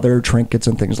clothing and other trinkets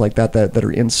and things like that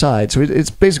are inside. So it's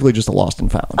basically just a lost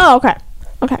and found. Oh, okay.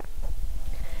 Okay.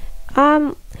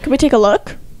 Can we take a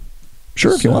look?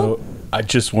 Sure, if you want. So I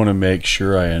just want to make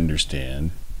sure I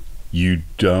understand. You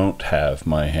don't have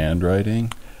my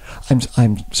handwriting?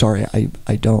 I'm sorry,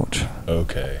 I don't.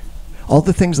 Okay. All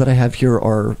the things that I have here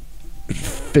are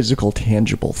physical,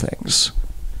 tangible things.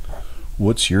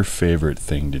 What's your favorite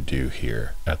thing to do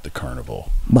here at the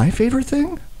carnival? My favorite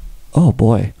thing? Oh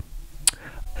boy.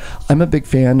 I'm a big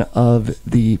fan of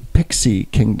the Pixie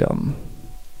Kingdom.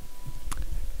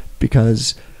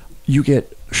 Because you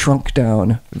get shrunk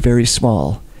down very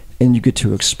small, and you get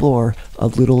to explore a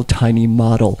little tiny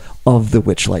model of the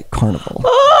Witchlight Carnival.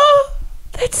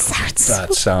 That sounds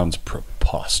That sounds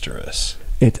preposterous.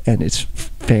 It's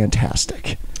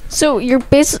fantastic. So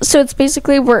it's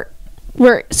basically we're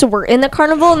in the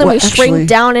carnival and then Well, we shrink actually,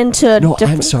 down into No,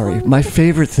 different I'm sorry. My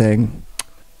favorite thing,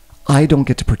 I don't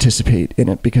get to participate in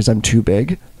it because I'm too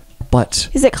big, but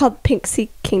Is it called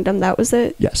Pixie Kingdom? That was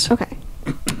it? yes. Okay.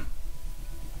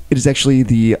 It is actually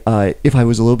the, if I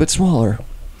was a little bit smaller,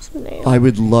 I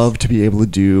would love to be able to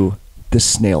do the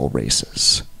snail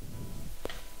races.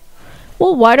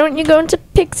 Well, why don't you go into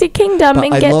Pixie Kingdom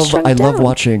and get shrunk I down? love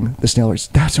watching the snail race.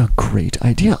 That's a great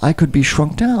idea. I could be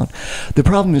shrunk down. The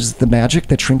problem is the magic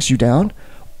that shrinks you down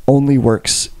only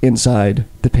works inside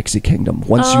the Pixie Kingdom.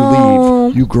 Once you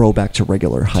leave, you grow back to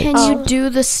regular height. Can you do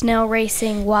the snail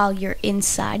racing while you're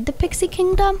inside the Pixie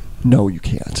Kingdom? No, you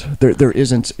can't. There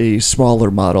isn't a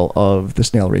smaller model of the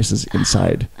snail races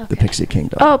inside the Pixie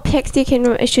Kingdom. Oh, Pixie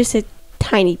Kingdom. It's just a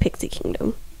tiny Pixie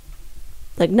Kingdom.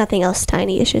 Like nothing else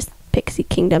tiny. It's just Pixie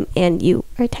Kingdom, and you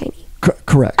are tiny.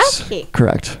 Correct. Okay.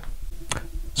 Correct.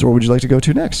 So where would you like to go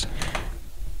to next?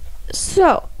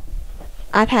 So,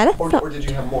 I've had a thought. Or did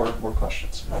you have more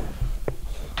questions?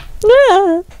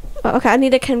 Okay, I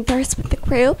need to converse with the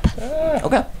group.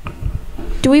 Okay.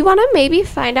 Do we want to maybe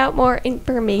find out more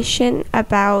information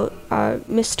about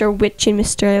Mr. Witch and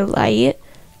Mr. Light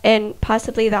and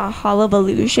possibly the Hall of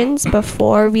Illusions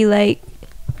before we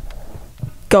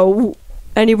go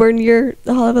anywhere near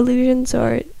the Hall of Illusions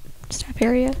or stuff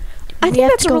area? I We think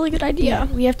have that's to a go- really good idea.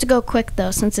 We have to go quick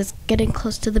though, since it's getting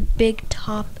close to the big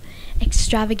top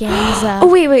extravaganza.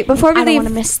 Oh wait! Before we I don't want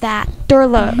leave, to miss that.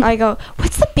 Durla, I go.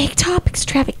 What's the big top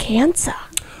extravaganza?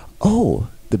 Oh,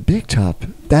 the big top.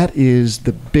 That is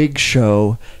the big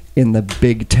show in the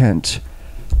big tent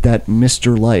that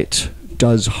Mr. Light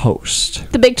does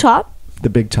host. The big top? The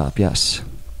big top, yes.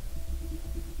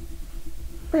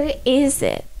 Where is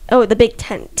it? Oh, the big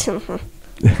tent.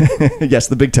 Yes,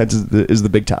 the big tent is the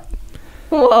big top.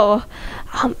 Whoa.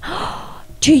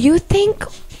 Do you think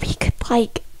we could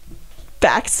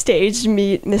backstage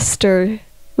meet Mr.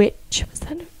 Witch? Was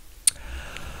that?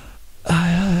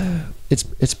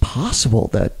 it's possible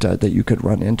that you could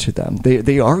run into them.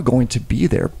 They are going to be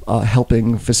there,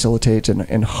 helping facilitate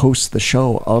and host the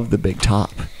show of the Big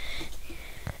Top.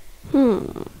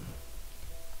 Do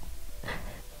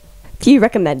you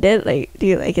recommend it? Like, do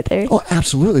you like it there? Oh,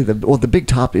 absolutely. The Big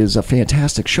Top is a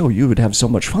fantastic show. You would have so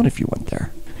much fun if you went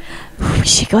there. We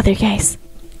should go there, guys.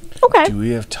 Okay. Do we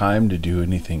have time to do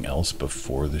anything else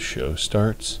before the show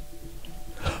starts?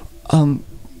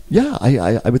 Yeah,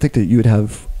 I would think that you would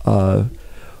have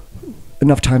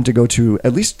enough time to go to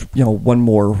at least one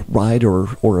more ride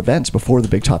or events before the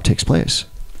Big Top takes place.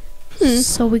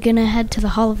 So we're gonna head to the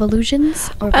Hall of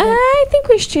Illusions? Or I think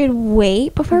we should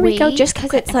wait before we go, Wait? just because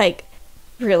Okay. it's like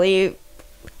really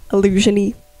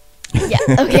illusion-y. yeah,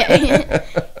 okay.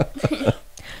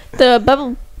 The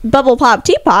bubble pop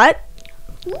teapot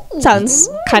sounds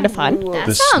kind of fun. That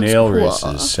The sounds snail cool.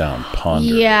 races sound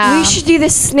ponderous. Yeah. We should do the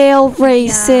snail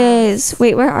races.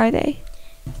 Wait, where are they?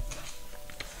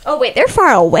 Oh, wait, they're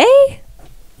far away?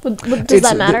 Does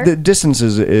that matter? The distance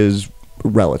is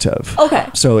relative. Okay.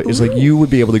 So it's like you would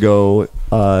be able to go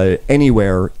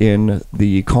anywhere in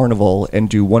the carnival and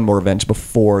do one more event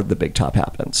before the Big Top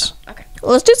happens.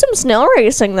 Let's do some snail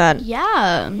racing then.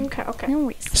 Yeah. Okay. No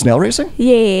worries. Snail racing?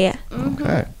 Yeah.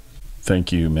 Okay.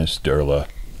 Thank you, Miss Durla.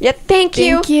 Yep, thank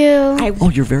you. Thank you. Oh,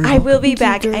 you're very I will welcome. be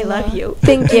back. I love you.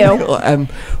 Thank you. Well, I'm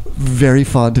very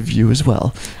fond of you as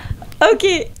well.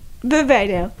 Okay. Bye-bye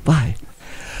now. Bye.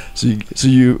 So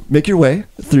you make your way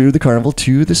through the carnival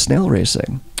to the snail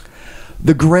racing.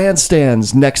 The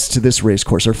grandstands next to this race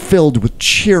course are filled with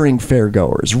cheering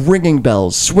fairgoers, ringing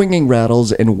bells, swinging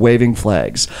rattles, and waving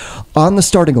flags. On the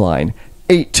starting line,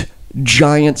 8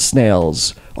 giant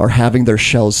snails are having their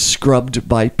shells scrubbed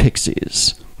by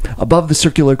pixies. Above the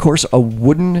circular course, a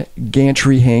wooden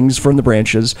gantry hangs from the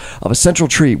branches of a central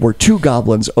tree where 2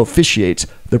 goblins officiate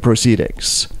the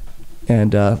proceedings.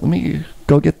 And let me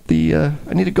go get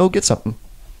I need to go get something.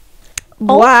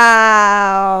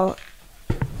 Wow.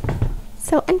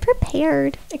 So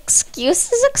unprepared.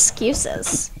 Excuses.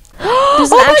 There's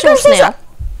There's an actual snail.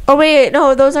 Oh, wait.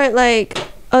 No, those aren't like...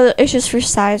 Oh, it's just for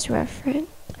size reference.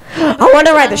 I want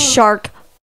to ride the shark.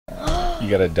 You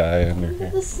gotta die under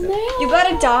here. You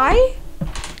gotta die?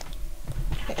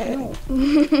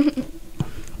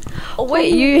 Oh,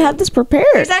 wait, you had this prepared.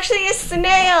 There's actually a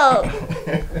snail.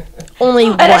 Only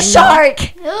one. And a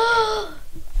shark.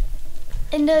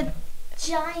 And a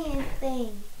giant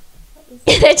thing.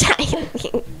 And a giant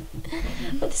thing.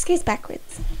 Well, this goes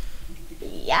backwards.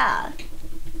 Yeah.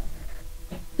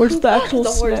 Where's the actual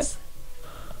The snail? horse.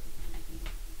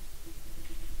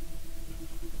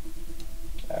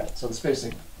 Alright, so the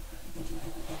spacing.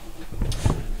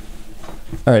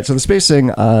 Alright, so the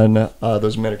spacing on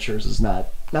those miniatures is not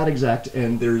exact,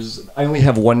 and I only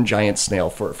have one giant snail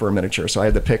for a miniature, so I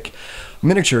had to pick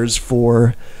miniatures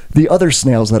for the other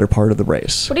snails that are part of the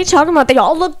race. What are you talking about? They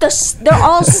all look they're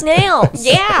all snails.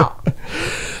 Yeah.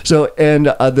 So, and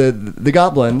the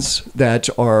goblins that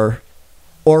are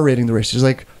orating the race is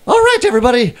like, all right,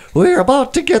 everybody, we're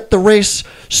about to get the race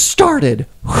started.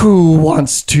 Who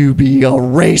wants to be a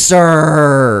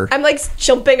racer? I'm like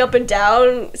jumping up and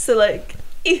down. So like,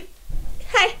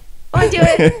 hi, I want to do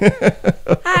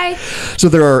it. Hi. So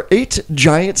there are 8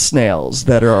 giant snails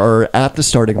that are at the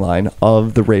starting line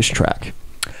of the racetrack.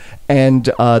 And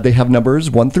they have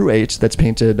numbers 1 through 8 that's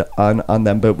painted on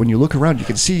them. But when you look around, you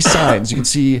can see signs. You can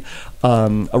see a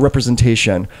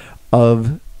representation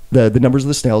of the numbers of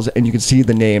the snails, and you can see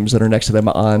the names that are next to them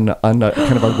on a,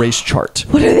 kind of a race chart.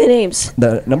 What are the names?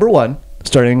 The number 1,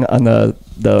 starting on the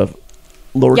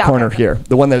lower corner here,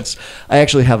 the one that's, I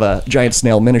actually have a giant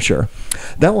snail miniature.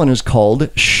 That one is called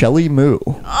Shelly Moo.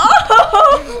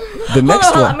 Oh! The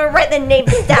next I'm one. gonna write the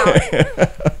names down.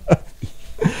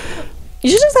 You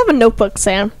should just have a notebook,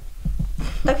 Sam.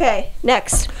 Okay,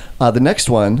 next. The next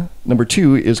one, number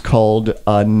 2, is called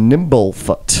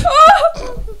Nimblefoot.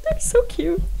 Oh, they're so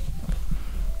cute.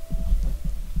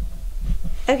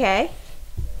 Okay.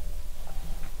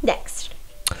 Next.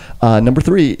 Number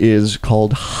 3 is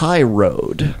called High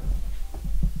Road.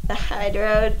 The Hyde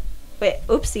Road. Wait,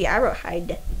 oopsie, I wrote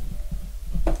Hyde.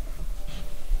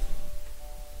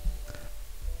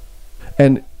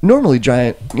 And normally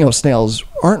giant, snails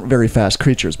aren't very fast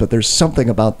creatures, but there's something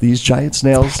about these giant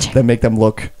snails that make them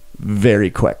look very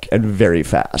quick and very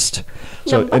fast.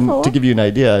 So, Number and 4. to give you an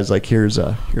idea, is like here's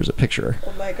a picture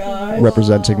Oh my gosh.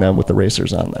 representing them with the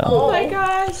racers on them. Oh my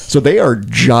gosh. So they are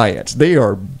giant. They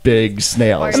are big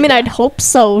snails. I mean, I'd hope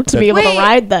so to be able to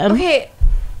ride them. Okay,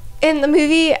 in the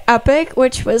movie Epic,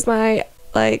 which was my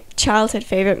childhood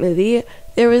favorite movie,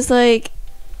 there was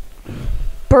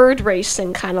bird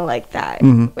racing kind of like that,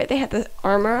 Mhm. where they had the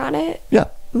armor on it. Yeah.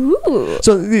 Ooh.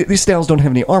 So these snails don't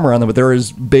have any armor on them, but there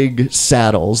is big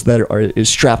saddles that is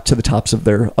strapped to the tops of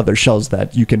their shells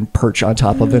that you can perch on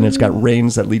top of, and it's got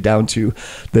reins that lead down to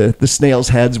the snails'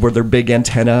 heads where their big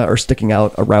antennae are sticking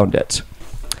out around it.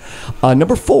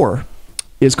 Number 4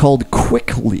 is called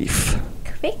Quick Leaf.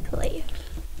 Quickly.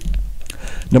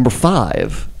 Number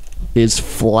 5 is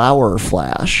Flower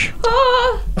Flash.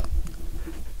 Ah.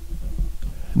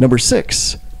 Number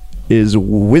 6 is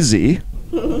Whizzy.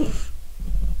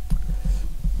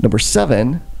 Number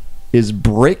 7 is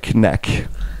Breakneck.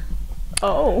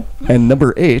 Oh. And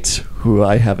number 8, who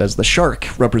I have as the shark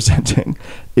representing,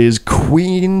 is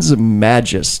Queen's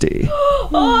Majesty.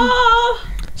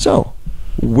 So,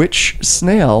 which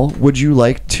snail would you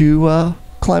like to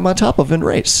climb on top of and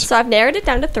race? So I've narrowed it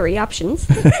down to 3 options.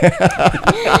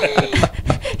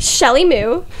 Shelly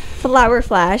Moo, Flower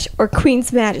Flash, or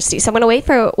Queen's Majesty. So I'm going to wait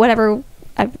for whatever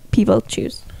people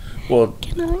choose. Well,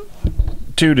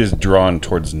 Tude is drawn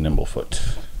towards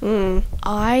Nimblefoot.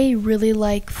 I really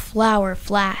like Flower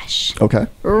Flash. Okay.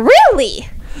 Really?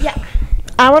 Yeah.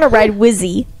 I want to ride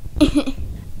Wizzy.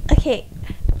 Okay.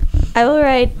 I will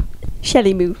ride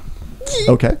Shelly Moo.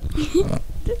 Okay.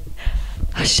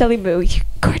 Shelly Moo, you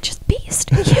gorgeous beast.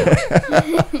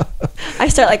 I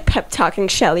start like pep talking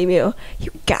Shelly Moo.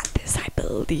 You got this. I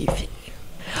believe in you.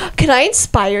 Can I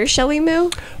inspire Shelly Moo?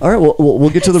 All right, we'll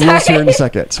get to the rules here in a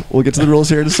second. We'll get to the rules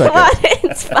here in a second. Come on,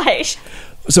 inspire.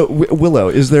 So, Willow,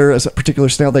 is there a particular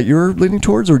snail that you're leaning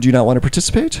towards, or do you not want to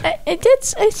participate? I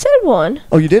said one.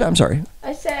 Oh, you did? I'm sorry.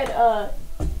 I said,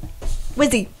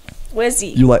 Wizzy.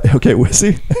 Wizzy. You like? Okay,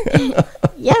 Wizzy.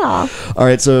 Yeah. All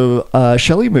right, so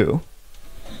Shelly Moo.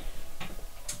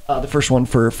 The first one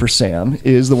for Sam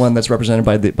is the one that's represented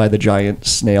by the giant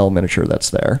snail miniature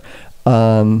that's there.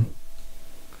 I'm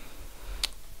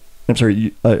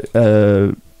sorry,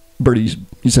 Birdie,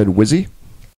 you said Wizzy?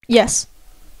 Yes.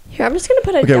 Here, I'm just going to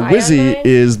put a Okay, die on Wizzy mine.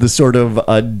 is the sort of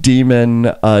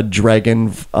demon,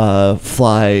 dragon,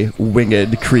 fly,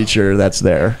 winged creature that's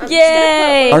there.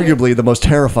 Yay! Arguably the most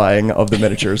terrifying of the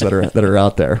miniatures that are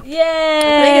out there. Putting a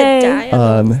Yay! die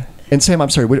on And Sam, I'm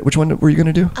sorry, which one were you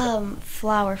going to do?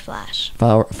 Flower Flash.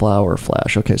 Flower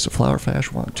Flash. Okay, so Flower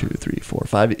Flash 1, 2, 3, 4,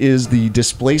 5 is the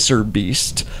Displacer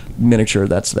Beast miniature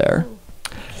that's there.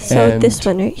 So this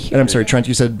one right here. And I'm sorry, Trent,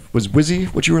 you said was Wizzy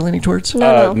what you were leaning towards?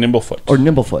 No. Nimblefoot. Or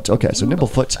Nimblefoot. Okay, so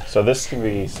Nimblefoot. So this can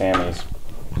be Sammy's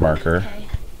marker. Okay.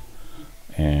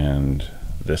 And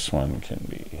this one can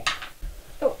be...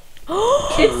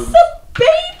 It's a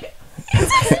baby.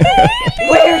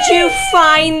 Where'd you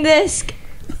find this?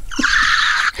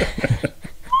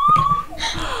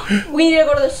 We need to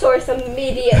go to the source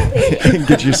immediately.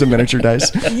 Get you some miniature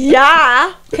dice.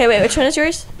 Yeah. Okay, wait. Which one is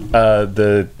yours?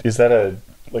 Is that a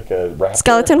raptor?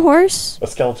 Skeleton horse. A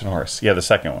skeleton horse. Yeah, the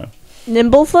second one.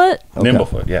 Nimblefoot? Okay.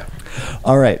 Nimblefoot, yeah.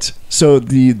 All right. So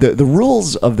the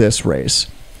rules of this race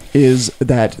is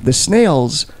that the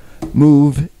snails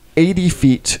move 80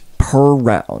 feet per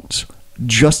round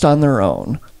just on their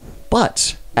own.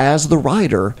 But as the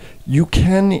rider, you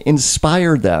can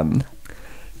inspire them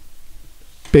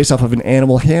based off of an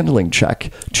animal handling check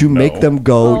to make them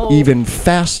go even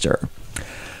faster.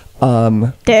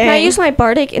 Can I use my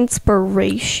bardic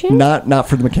inspiration? Not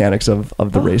for the mechanics of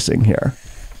the racing here.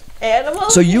 Animal?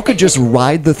 So you could just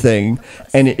ride the thing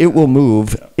and it will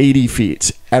move 80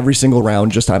 feet every single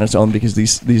round just on its own because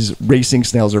these racing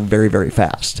snails are very, very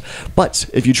fast. But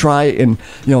if you try and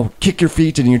kick your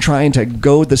feet and you're trying to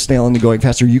goad the snail into going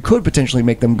faster, you could potentially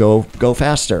make them go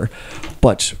faster.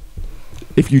 But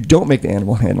if you don't make the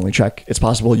animal handling check, it's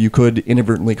possible you could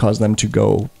inadvertently cause them to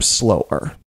go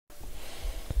slower.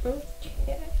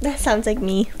 That sounds like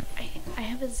me. I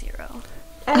have a 0.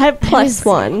 I have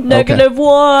 +1.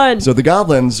 -1. So the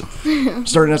goblins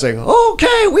starting to say,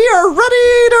 okay, we are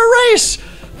ready to race.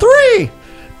 3,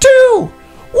 2,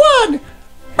 1.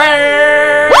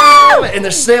 And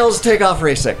the snails take off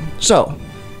racing. So,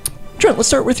 Trent, let's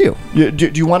start with you.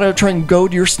 Do you want to try and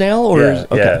goad your snail? Or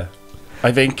Yeah.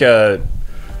 I think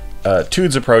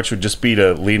Tude's approach would just be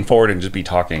to lean forward and just be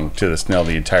talking to the snail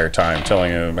the entire time,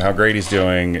 telling him how great he's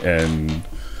doing and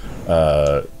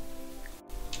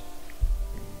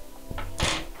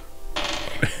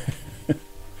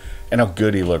and how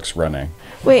good he looks running.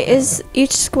 Wait, is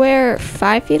each square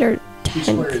 5 feet or 10? Each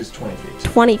square is 20 feet.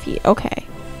 20 feet, okay.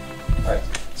 All right.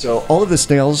 So all of the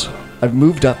snails I've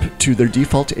moved up to their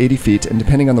default 80 feet, and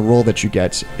depending on the roll that you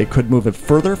get, it could move it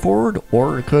further forward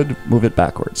or it could move it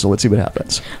backwards. So let's see what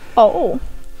happens. Oh.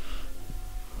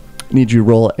 Need you to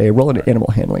roll an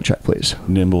animal handling check, please.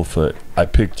 Nimblefoot, I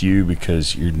picked you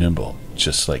because you're nimble,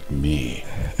 just like me.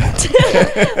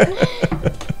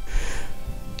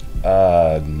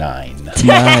 9.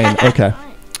 9. Okay.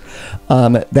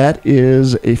 That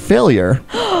is a failure.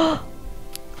 Oh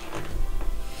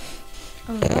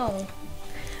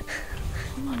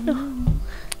no.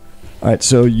 All right,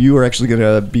 so you are actually going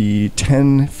to be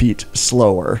 10 feet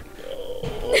slower.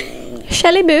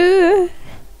 Shelly Boo.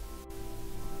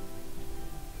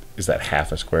 Is that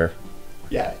half a square?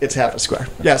 Yeah, it's half a square.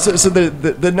 Yeah, so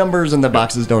the numbers and the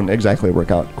boxes don't exactly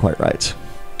work out quite right.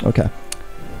 Okay.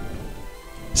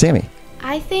 Sammy.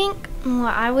 I think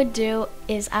what I would do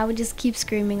is I would just keep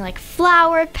screaming like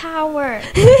flower power,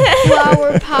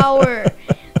 flower power.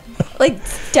 Like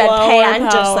deadpan,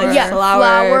 just like Yeah,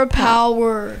 flower power.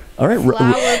 power. All right,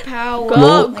 Flower power.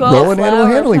 roll an animal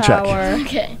handling check.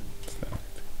 Okay.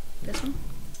 This one?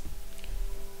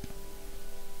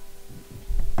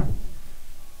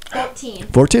 14.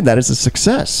 14, that is a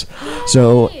success.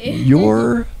 So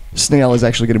your snail is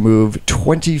actually going to move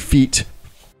 20 feet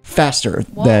faster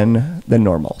than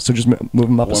normal. So just move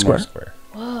him up a One square. more square.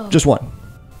 Whoa. Just one.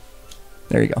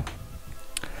 There you go.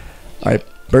 All right,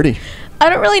 Birdie. I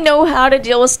don't really know how to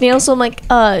deal with snails, so I'm like,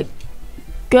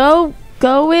 go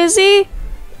Izzy,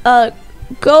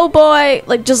 go boy,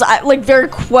 like just like very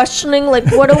questioning, like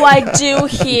what do I do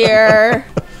here?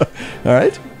 All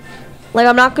right. Like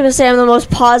I'm not gonna say I'm the most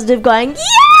positive, going yeah,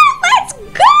 let's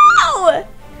go.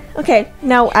 Okay,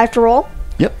 now I have to roll.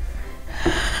 Yep.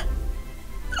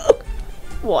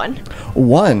 1.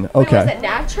 1. Okay. Was it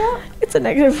natural? It's a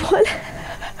 -1.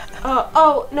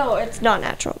 Oh no, it's not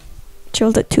natural. She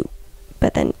rolled a 2,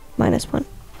 but then -1.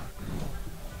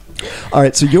 All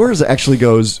right, so yours actually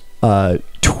goes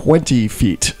 20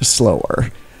 feet slower.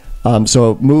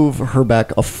 So move her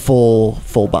back a full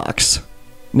box.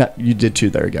 No, you did 2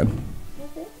 there again.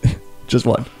 Just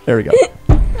 1. There we go.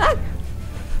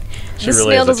 She The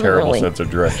really snail has a doesn't terrible really- sense of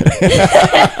direction.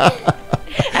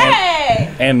 Hey!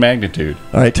 And magnitude.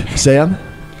 All right, Sam,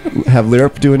 have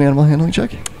Lyrup do an animal handling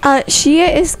check. She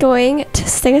is going to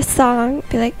sing a song,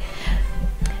 be like,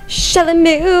 Shelly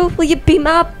Moo, will you be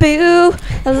my boo?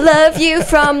 I love you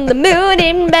from the moon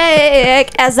and back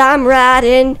as I'm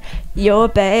riding your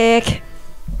back.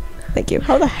 Thank you.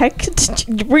 How the heck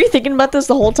were you thinking about this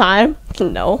the whole time?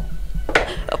 No.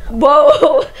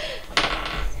 Whoa!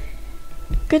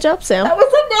 Good job, Sam. That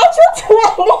was a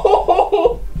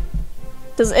natural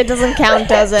 12! It doesn't count,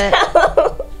 does it?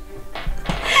 No!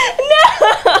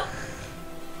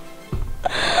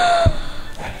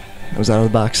 It was out of the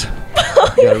box.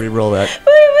 You gotta re-roll that.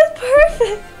 But it was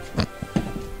perfect.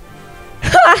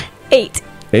 8.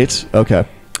 8? Okay.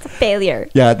 Failure.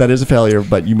 Yeah, that is a failure,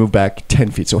 but you move back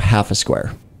 10 feet, so half a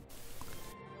square.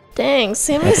 Dang,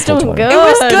 Sammy's That's a full doing 20. good. It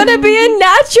was gonna be a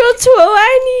natural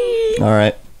 20. All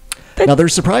right. Now,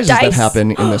 there's surprises that dice.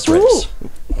 happen in this race.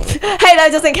 Hey, that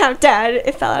doesn't count, Dad.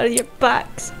 It fell out of your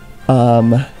box.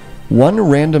 One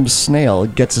random snail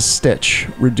gets a stitch,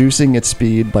 reducing its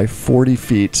speed by 40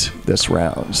 feet this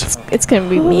round. It's gonna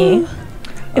be me.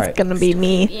 It's right. gonna be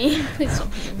me. Please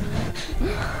don't be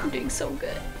me. I'm doing so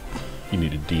good. You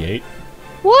need a D8.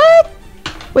 What?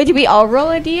 Wait, did we all roll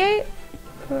a d8?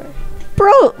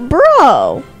 Bro.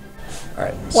 All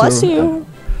right. Bless you.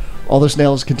 All the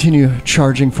snails continue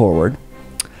charging forward,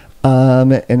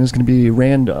 and it's going to be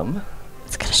random.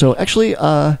 So actually,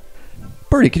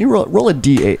 Birdie, can you roll a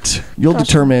d8? You'll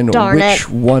determine darn which it.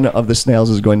 one of the snails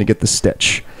is going to get the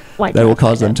stitch. Why That will can't I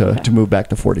cause them find it? to move back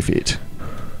to 40 feet.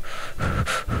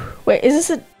 Wait, is this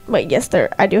a... Wait, yes,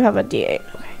 I do have a D8.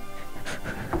 Okay.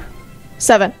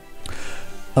 7.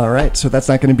 All right, so that's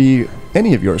not going to be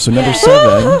any of yours. So number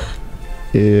 7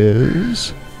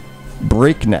 is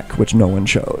breakneck, which no one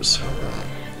chose.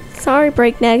 Sorry,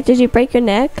 breakneck. Did you break your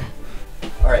neck?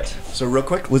 All right, so real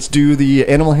quick, let's do the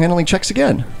animal handling checks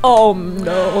again. Oh,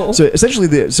 no. So essentially,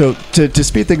 to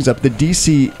speed things up, the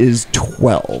DC is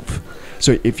 12.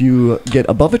 So if you get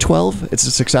above a 12, it's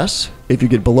a success. If you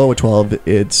get below a 12,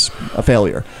 it's a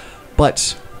failure.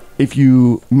 But if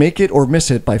you make it or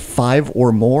miss it by 5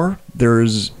 or more,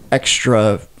 there's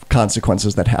extra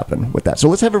consequences that happen with that. So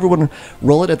let's have everyone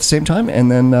roll it at the same time,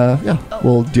 and then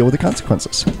we'll deal with the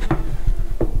consequences.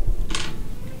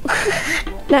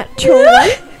 Natural 1?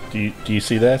 Do you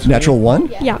see that? Natural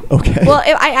 1? Yeah. Okay. Well,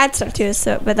 I add stuff too,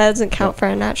 so but that doesn't count for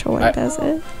a natural one, does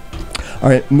it? All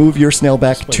right, move your snail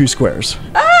back 2 squares.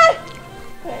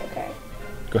 Okay.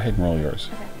 Go ahead and roll yours.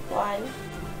 1.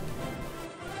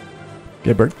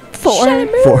 Okay, Bird. 4.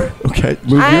 4. Okay.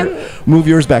 Move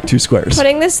yours back 2 squares.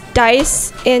 Putting this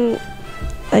dice in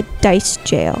a dice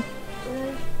jail.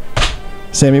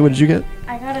 Sammy, what did you get?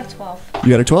 I got a 12. You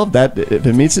got a 12. That if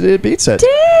it meets it, it beats it.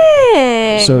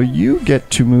 Dang. So you get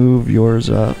to move yours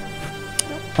up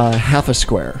half a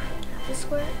square. This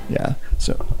square? Yeah.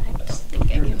 So I'm just thinking.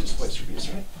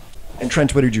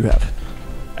 Trent, what did you have?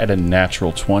 I had a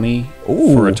natural 20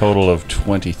 Ooh. for a total of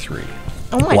 23.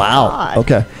 Oh my Wow. god.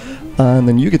 Okay. And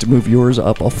then you get to move yours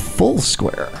up a full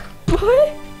square.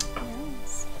 What?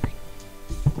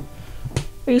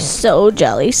 Are you so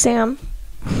jelly, Sam?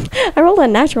 I rolled a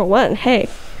natural 1. Hey.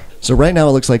 So right now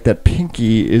it looks like that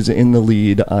Pinky is in the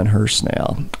lead on her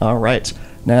snail. All right.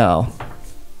 Now,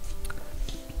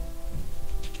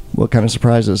 what kind of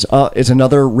surprises? It's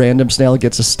another random snail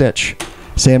gets a stitch.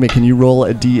 Sammy, can you roll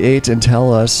a d8 and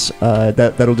tell us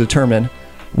that'll determine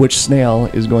which snail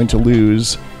is going to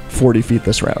lose 40 feet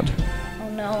this round? Oh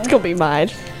no. It's going to be mine.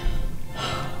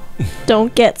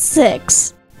 Don't get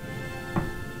 6.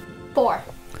 4.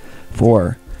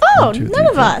 4. Oh, 1, 2, none 3,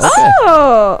 of 4. us. Okay.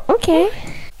 Oh, okay.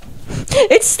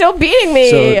 It's still beating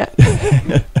me.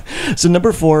 So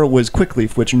number 4 was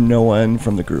Quickleaf, which no one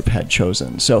from the group had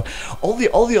chosen. So all the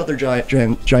other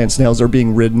giant snails are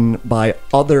being ridden by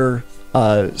other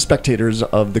spectators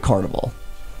of the carnival.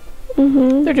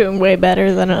 Mm-hmm. They're doing way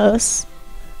better than us.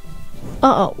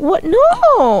 Uh-oh. What?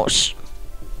 No!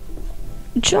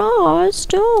 Jaws,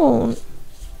 don't.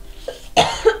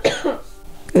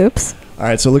 Oops. All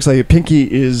right, so it looks like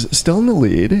Pinky is still in the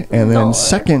lead, and then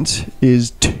second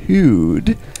is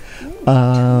Tude,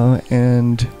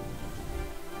 and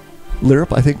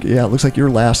Lyrup. I think, yeah, it looks like you're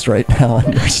last right now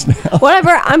on your snail.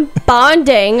 Whatever. I'm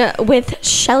bonding with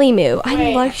Shelly Moo.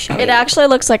 I love Shelly. It actually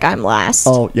looks like I'm last.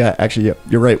 Oh yeah, actually, yeah,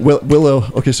 you're right. Willow.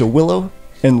 Okay, so Willow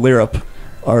and Lyrup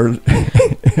are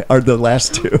the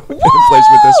last two in place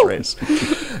with this race.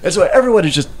 And so everyone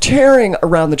is just tearing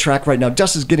around the track right now.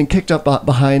 Dust is getting kicked up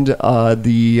behind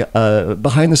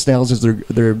the snails as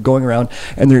they're going around,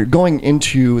 and they're going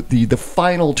into the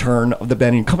final turn of the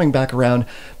bend and coming back around,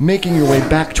 making your way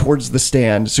back towards the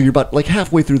stand. So you're about like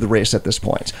halfway through the race at this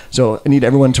point. So I need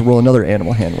everyone to roll another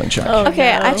animal handling check.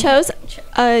 Okay, I chose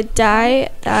a die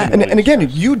that. And again,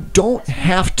 you don't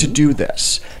have to do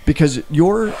this because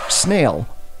your snail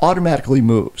automatically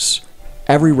moves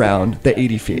every round the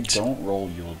 80 feet. Don't roll,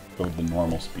 you'll go the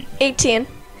normal speed. 18.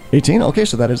 18? Okay,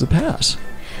 so that is a pass.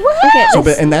 Okay, So,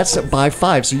 and that's by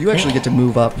 5, so you actually get to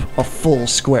move up a full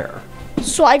square.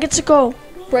 So I get to go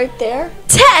right there?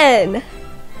 10.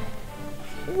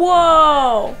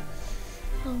 Whoa!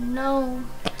 Oh no.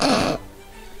 I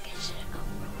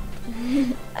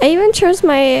even chose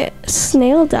my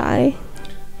snail die.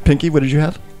 Pinky, what did you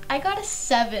have? I got a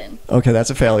 7. Okay,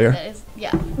 that's a failure. That is,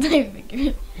 yeah. I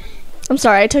figured. I'm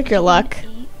sorry, I took your luck.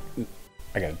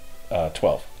 I got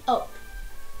 12. Oh,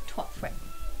 12, right.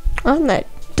 On the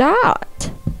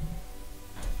dot.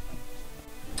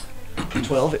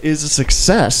 12 is a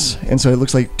success, and so it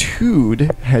looks like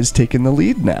Tude has taken the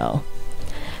lead now.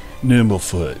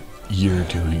 Nimblefoot, you're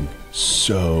doing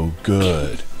so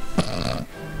good.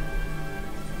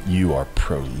 You are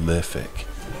prolific.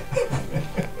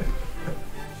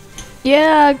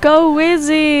 Yeah, go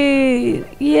Wizzy!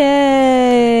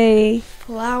 Yay!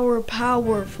 Flower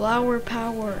power, flower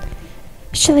power.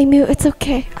 Shelly Moo, it's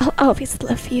okay. I'll always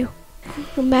love you.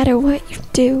 No matter what you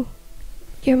do.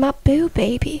 You're my boo,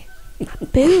 baby. My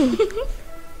boo.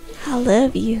 I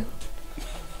love you.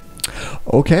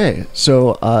 Okay,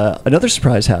 so another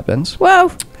surprise happens.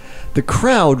 Whoa. The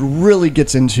crowd really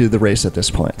gets into the race at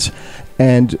this point,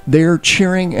 and they're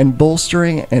cheering and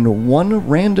bolstering, and one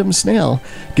random snail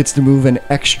gets to move an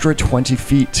extra 20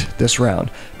 feet this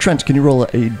round. Trent, can you roll a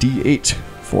d8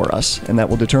 for us, and that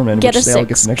will determine Get which a snail 6.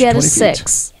 gets an extra Get a 20 feet.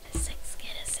 6.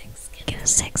 Get a 6, get a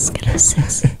 6, get a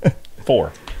 6.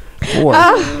 4. 4.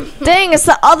 Dang, it's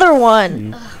the other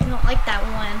one. Ugh, I don't like that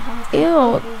one.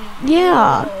 Ew.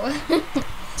 Yeah.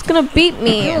 It's gonna beat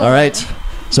me. All right,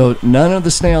 so none of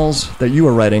the snails that you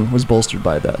were riding was bolstered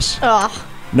by this. Ugh.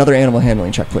 Another animal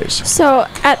handling check, please. So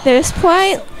at this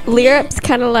point, Lyrup's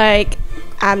kind of like,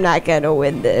 I'm not gonna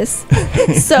win this.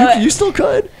 So You still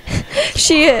could.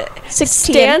 she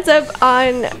 16. stands up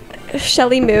on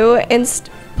Shelly Moo and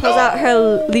pulls out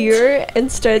her lyre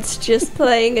and starts just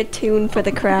playing a tune for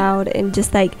the crowd and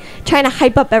just like trying to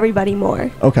hype up everybody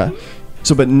more. Okay.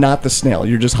 So, but not the snail.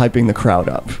 You're just hyping the crowd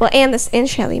up. Well, and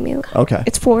Shelly Moo. Okay.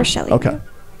 It's for Shelly. Okay.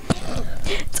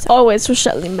 It's always for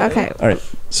Shelly Moo. Okay. All right.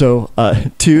 So,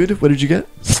 Tude, what did you get?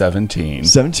 17.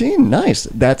 17. Nice.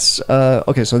 That's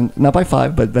okay. So not by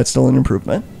 5, but that's still an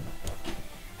improvement,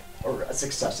 or a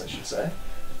success, I should say.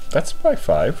 That's by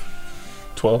 5.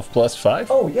 12 plus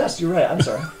 5. Oh yes, you're right. I'm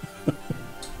sorry.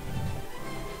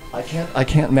 I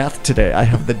can't math today. I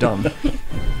have the dumb.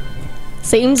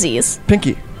 Samesies.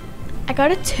 Pinky. I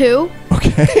got a 2. Okay.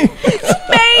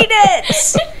 Made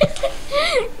it!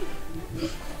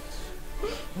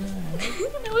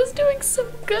 I was doing so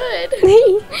good.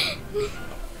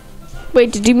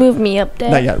 Wait, did you move me up,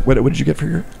 Dad? Not yet. What did you get for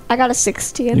your? I got a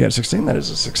 16. You got a 16. That is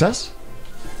a success.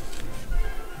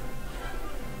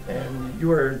 And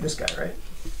you are this guy, right?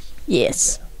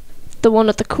 Yes. The one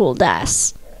with the cool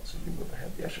dice. So you move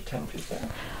ahead the extra 10 feet there.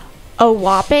 A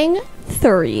whopping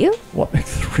 3. What?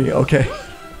 3. Okay.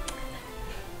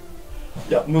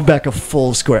 Yep. Move back a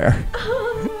full square.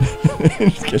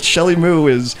 Shelly Moo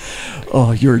is.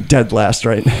 Oh, you're dead last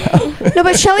right now. No,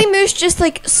 but Shelly Moo's just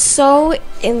like so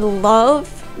in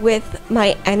love with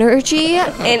my energy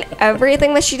and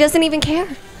everything that she doesn't even care.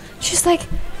 She's like,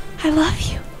 I love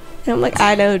you. And I'm like,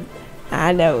 I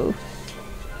know.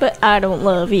 But I don't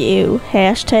love you.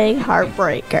 Hashtag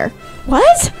heartbreaker.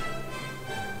 What?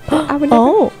 I would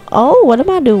never. Oh, what am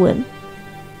I doing?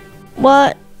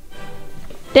 What?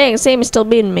 Dang, Sam is still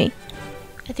beating me.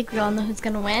 I think we all know who's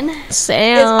gonna win.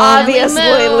 Sam. It's obviously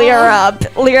Lyrup.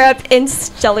 Lyrup and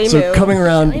Shelly Moo. So coming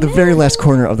around the very last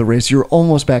corner of the race, you're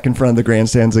almost back in front of the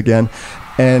grandstands again,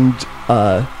 and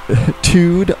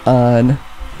Tude on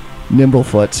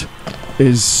Nimblefoot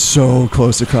is so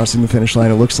close to crossing the finish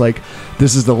line. It looks like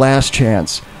this is the last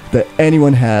chance that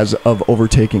anyone has of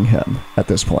overtaking him at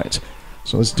this point.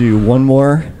 So let's do one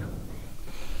more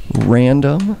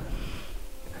random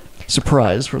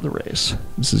surprise for the race.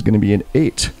 This is going to be an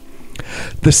 8.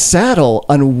 The saddle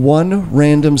on one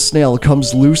random snail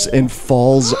comes loose and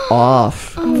falls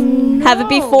off. Have it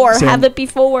before. Sam. Have it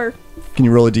before. Can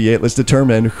you roll a d8? Let's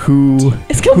determine whose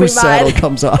gonna be saddle mine.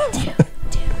 comes off.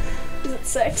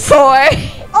 4.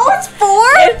 Oh, it's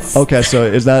 4? Okay, so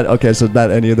is that okay? So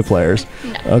not any of the players.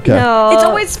 No. Okay. No. It's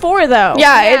always 4 though.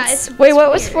 Yeah, Yeah, it's. it's Wait,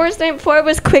 what was weird. 4's name? 4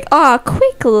 was Quick.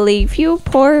 Quickly. You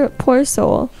poor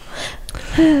soul.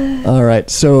 All right.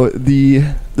 So the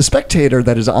spectator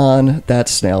that is on that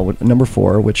snail, with number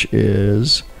 4, which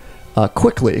is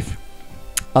Quickleaf.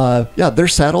 Their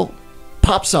saddle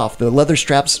pops off. The leather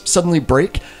straps suddenly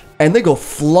break, and they go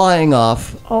flying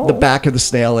off the back of the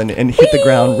snail and hit the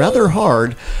ground rather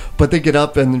hard. But they get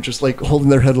up and they're just like holding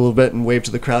their head a little bit and wave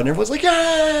to the crowd, and everyone's like,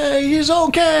 "Yay, he's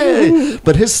okay!"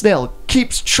 But his snail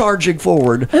keeps charging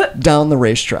forward down the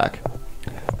racetrack.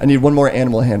 I need one more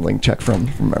animal handling check from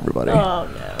everybody. Oh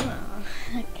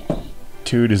no.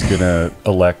 Tude is gonna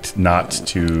elect not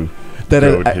to That,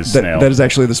 goad his snail. that is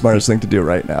actually the smartest thing to do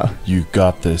right now. You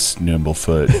got this,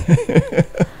 Nimblefoot.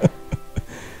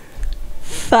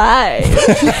 5.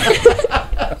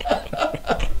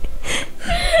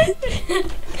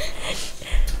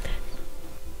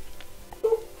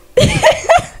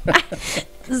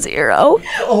 Zero.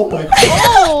 Oh my god.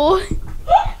 Oh!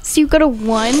 So you got a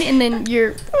 1 and then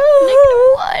you're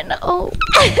 -1. Oh.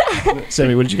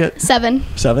 Sammy, what did you get? 7.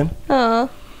 7? Oh,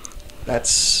 That's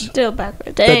still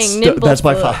backward. Dang, that's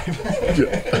by Nimblefoot.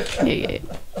 5. Yeah.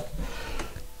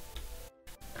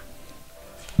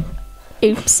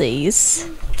 Oopsies.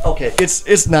 Okay,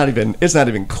 it's not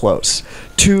even close.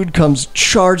 Tude comes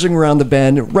charging around the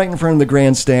bend right in front of the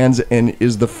grandstands and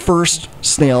is the first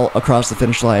snail across the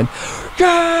finish line.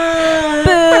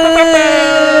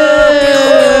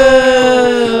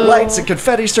 Lights and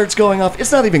confetti starts going off.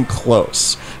 It's not even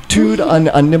close. Tude on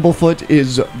Nimblefoot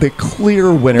is the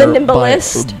clear winner The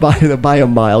nimblest. by a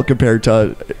mile compared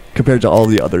to all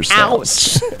the other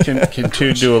snails. Ouch. Can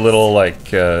Tude do a little like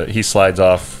he slides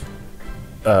off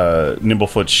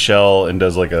Nimblefoot's shell and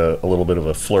does like a little bit of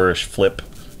a flourish flip,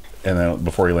 and then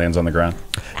before he lands on the ground,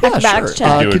 Acrobatics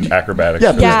check. do could an you- acrobatics.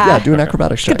 Yeah, Yeah. do an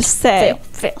acrobatics check. Good to say.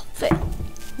 Fail.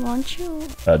 Won't you?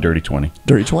 Dirty 20.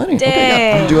 Dirty 20. Okay,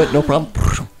 yeah, Dang. do it, no problem.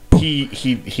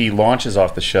 He launches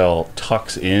off the shell,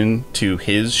 tucks into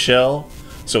his shell,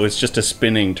 so it's just a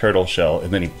spinning turtle shell,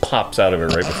 and then he pops out of it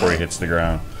right before he hits the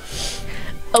ground.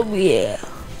 Oh yeah.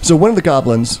 So one of the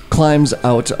goblins climbs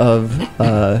out of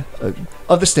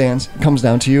the stands, comes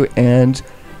down to you, and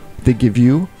they give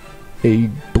you a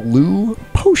blue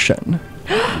potion.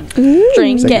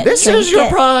 Drink Saying, it. this drink is your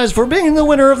it. prize for being the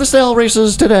winner of the snail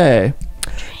races today.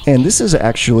 And this is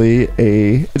actually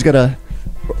it's got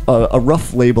a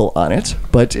rough label on it,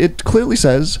 but it clearly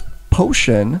says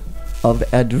Potion of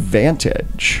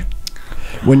Advantage.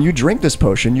 When you drink this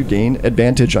potion, you gain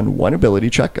advantage on one ability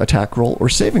check, attack roll, or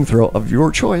saving throw of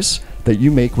your choice that you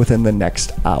make within the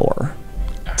next hour.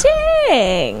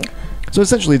 Dang. So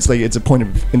essentially, it's a point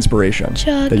of inspiration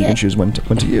that you can choose when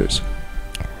to use.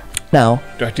 Now,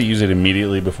 Do I have to use it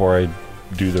immediately before I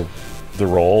do the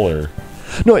roll, or?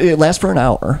 no, it lasts for an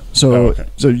hour, so Oh, okay.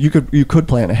 so you could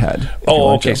plan ahead. if you Oh,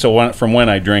 want okay. to. So from when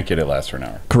I drink it, it lasts for an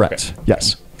hour. Correct. Okay.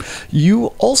 Yes. You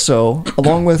also,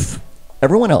 along with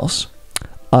everyone else,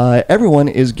 everyone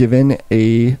is given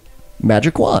a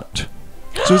magic wand.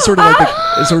 So it's sort of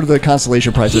like the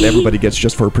consolation prize that everybody gets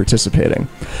just for participating.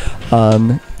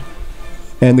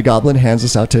 And the goblin hands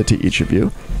this out to each of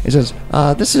you. He says,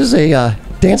 this is a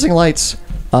Dancing Lights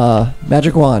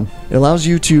magic wand. It allows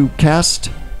you to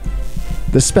cast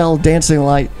the spell Dancing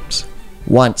Lights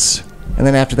once. And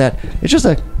then after that, it's just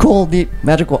a cool, neat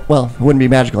magic wand. Well, it wouldn't be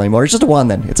magical anymore. It's just a wand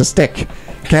then. It's a stick.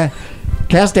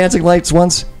 Cast Dancing Lights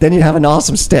once, then you have an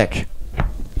awesome stick.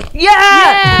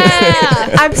 Yeah!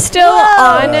 I'm still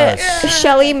on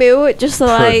Shelly Moo, just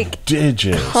like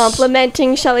Prodigious.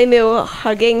 complimenting Shelly Moo,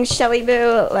 hugging Shelly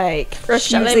Moo, like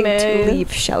refusing to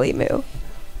leave Shelly Moo.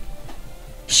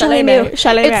 Shelly Moo,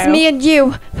 it's me and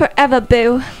you forever,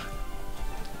 boo.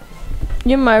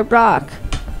 You're my rock.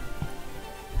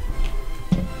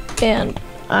 And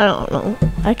I don't know.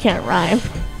 I can't rhyme.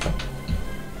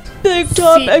 Big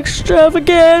top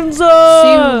extravaganza.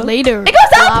 See you later. It goes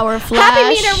up. Flower flash.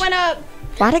 Happy meter went up.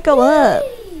 Why'd it go up?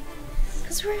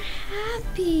 Because we're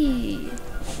happy.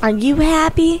 Are you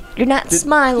happy? You're not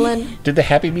smiling. Did the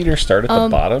happy meter start at the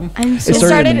bottom? I'm It so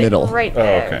started in the middle. Right Oh,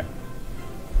 there. okay.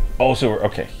 Oh, so we're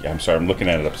okay. Yeah, I'm sorry. I'm looking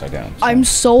at it upside down. So. I'm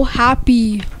so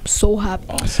happy. So happy.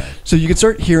 awesome. So you can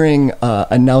start hearing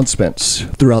announcements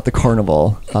throughout the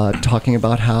carnival talking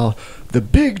about how the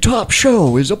Big Top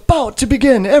Show is about to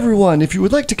begin. Everyone, if you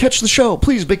would like to catch the show,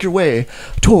 please make your way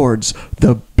towards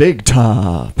the Big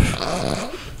Top.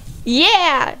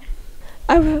 Yeah!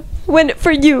 I win it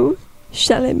for you,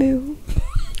 Shelly Moo.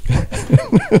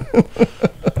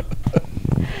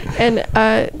 And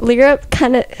Lyrup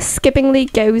kind of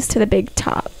skippingly goes to the big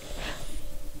top.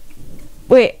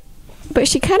 Wait, but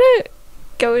she kind of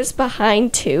goes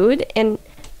behind Tude, and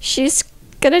she's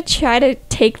gonna try to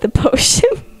take the potion.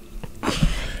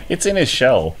 It's in his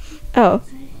shell. Oh,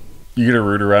 You gonna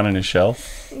root around in his shell?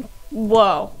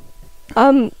 Whoa.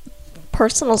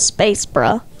 Personal space,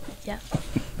 bruh. Yeah.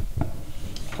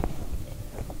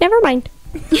 never mind.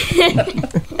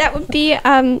 That would be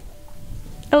a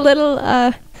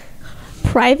little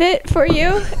private for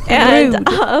you, and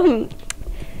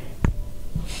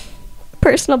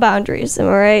personal boundaries. Am I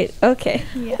right? Okay.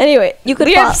 Yeah. Anyway, You could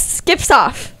Lyrup pop- skips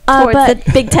off towards but-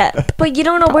 the big tap. But you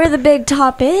don't know where the big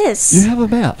top You is. have a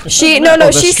map. She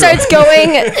that's she true. starts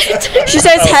going. She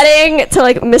starts heading to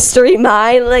like Mystery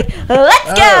Mine. Like,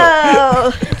 let's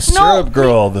go. Syrup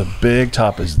girl, the big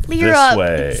top is Lyrup, this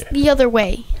way. it's the other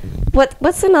way.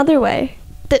 What's another way?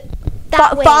 That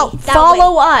way. that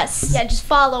Follow way. us. Yeah, just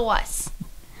follow us.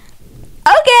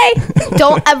 Okay.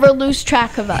 Don't ever lose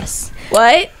track of us.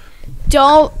 What?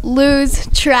 Don't lose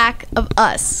track of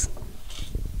us.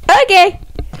 Okay.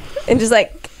 And just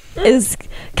like is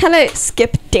kind of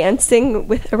skip dancing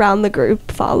with around the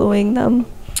group, following them.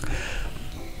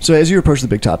 So as you approach the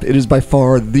Big Top, it is by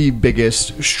far the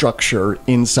biggest structure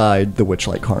inside the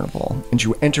Witchlight Carnival. And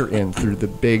you enter in through the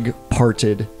big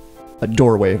parted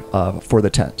doorway for the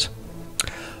tent.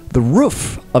 The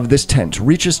roof of this tent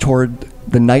reaches toward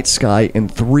the night sky in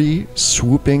 3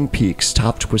 swooping peaks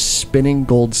topped with spinning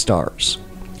gold stars.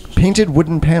 Painted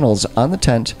wooden panels on the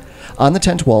tent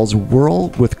walls whirl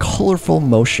with colorful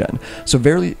motion. So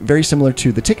very, very similar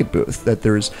to the ticket booth, that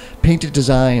there's painted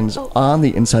designs on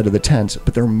the inside of the tent,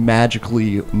 but they're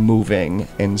magically moving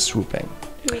and swooping.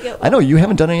 I know you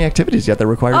haven't done any activities yet that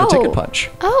require a ticket punch.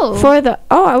 Oh.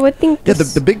 I would think. Yeah,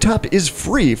 the Big Top is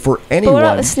free for But what anyone.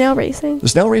 about the snail racing? The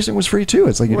snail racing was free too.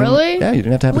 It's like you Really? didn't, yeah, you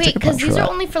didn't have to have a Wait, ticket because punch for these are that.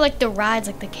 only for like the rides,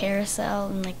 like the carousel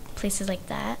and like places like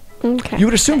that. Okay. You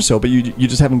would assume so, but you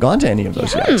just haven't gone to any of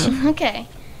those yet. Okay.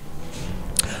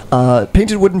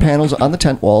 Painted wooden panels on the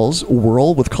tent walls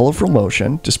whirl with colorful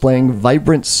motion, displaying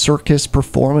vibrant circus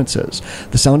performances.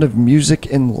 The sound of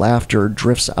music and laughter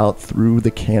drifts out through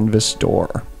the canvas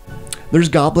door. There's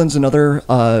goblins and other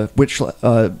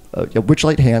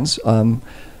witchlight hands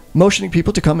motioning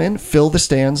people to come in, fill the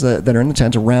stands that are in the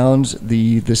tent around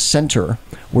the center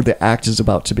where the act is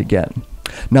about to begin.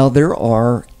 Now, there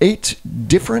are 8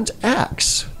 different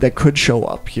acts that could show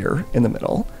up here in the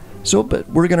middle. So, but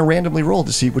we're going to randomly roll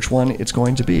to see which one it's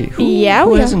going to be. Who we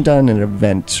hasn't done an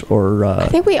event or... I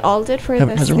think we all did for the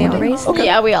has everyone snail done it? race. Okay.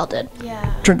 Yeah, we all did.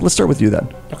 Yeah. Trent, let's start with you then.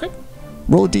 Okay.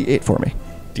 Roll a d8 for me.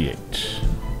 D8.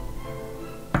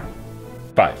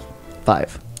 5.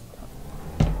 5.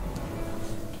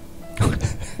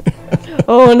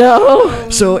 Oh no!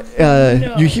 So,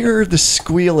 you hear the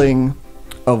squealing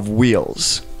of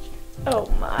wheels. Oh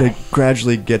my! That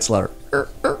gradually gets louder.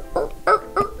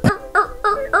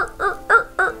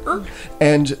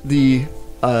 And the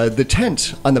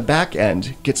tent on the back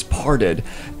end gets parted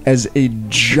as a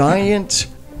giant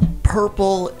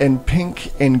purple and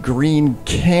pink and green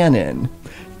cannon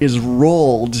is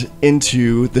rolled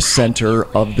into the center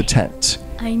of the tent.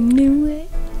 I knew it.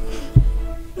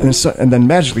 And then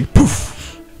magically,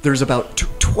 poof, there's about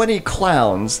 20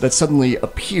 clowns that suddenly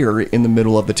appear in the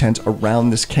middle of the tent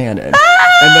around this cannon.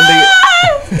 And then they...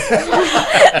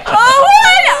 Oh,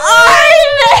 what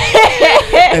are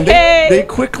they? And they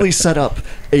quickly set up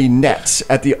a net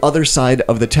at the other side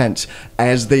of the tent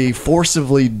as they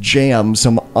forcibly jam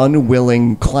some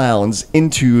unwilling clowns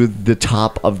into the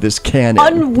top of this cannon.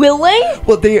 Unwilling?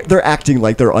 Well, they're acting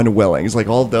like they're unwilling. It's like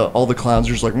all the clowns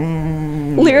are just like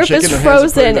Lyrup shaking is their hands and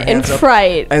frozen putting their in hands up.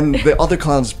 fright. And the other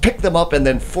clowns pick them up and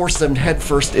then force them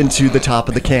headfirst into the top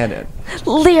of the cannon.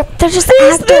 Lyrup, they're just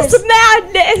This actors. is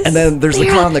madness. And then there's the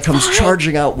clown that comes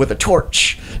charging out with a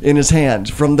torch in his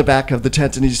hand from the back of the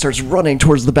tent, and he starts running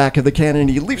towards the back of the cannon.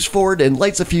 He leaps forward and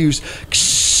lights a fuse.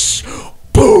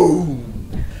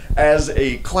 Boom! As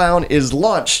a clown is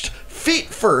launched feet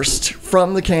first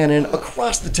from the cannon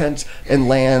across the tent and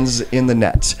lands in the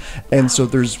net. And so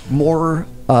there's more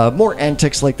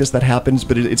antics like this that happens,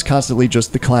 but it's constantly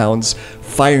just the clowns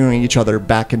firing each other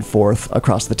back and forth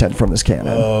across the tent from this cannon.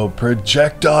 Oh,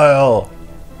 projectile!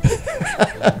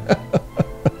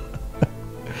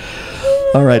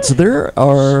 All right, so there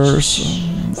are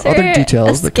some other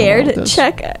details that come out with scared this.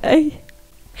 check.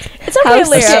 It's okay, How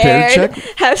Lyrup. scared check?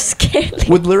 How scared?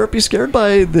 Would Lyrup be scared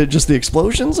by just the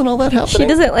explosions and all that happening? She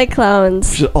doesn't like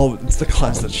clowns. Oh, it's the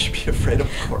clowns that she'd be afraid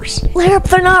of course. Lyrup,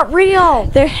 they're not real.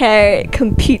 Their hair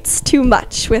competes too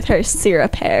much with her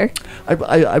syrup hair.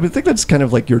 I would think that's kind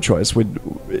of like your choice. Do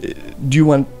you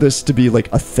want this to be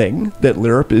like a thing that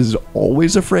Lyrup is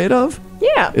always afraid of?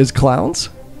 Yeah. Is clowns?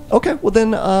 Okay, well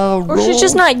then Or she's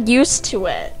just not used to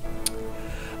it.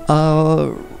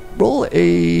 roll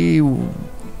a...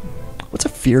 What's a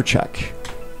fear check?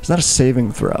 It's not a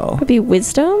saving throw. Would be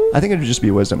wisdom? I think it would just be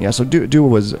wisdom. Yeah, so do a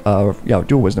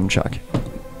wisdom check.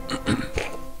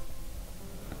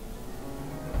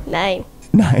 9.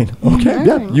 9. Okay,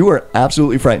 yeah. You are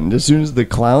absolutely frightened. As soon as the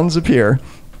clowns appear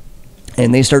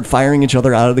and they start firing each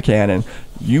other out of the cannon,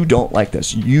 you don't like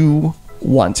this. You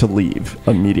want to leave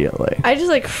immediately. I just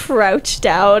like crouch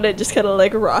down and just kind of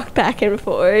like rock back and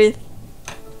forth.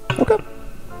 Okay.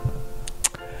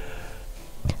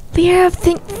 Lyrup,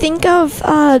 think of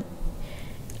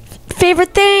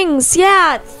favorite things.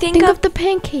 Yeah, think of the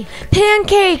pancake.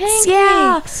 pancakes.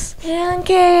 Yeah,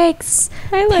 pancakes.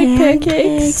 I like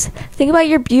pancakes. Think about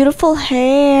your beautiful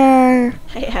hair.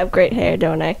 I have great hair,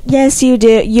 don't I? Yes, you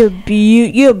do. Your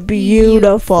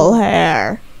beautiful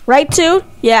hair. Right, Tude?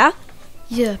 Yeah,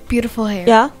 Yeah, beautiful hair.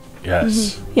 yeah,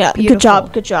 Yes. yeah. Beautiful.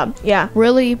 Good job. Yeah.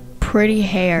 Really pretty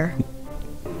hair.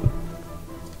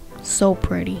 So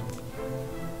pretty.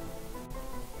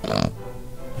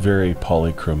 Very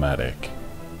polychromatic.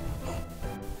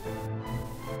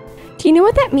 Do you know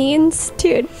what that means,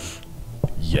 dude?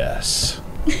 Yes.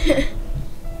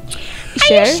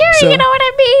 Sure. So, You know what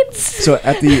it means? so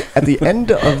at the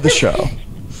end of the show,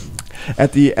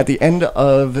 at the end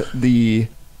of the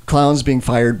clowns being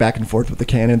fired back and forth with the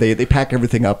cannon, they pack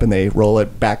everything up and they roll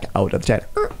it back out of the tent.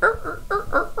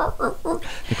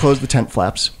 They close the tent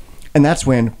flaps, and that's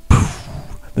when poof,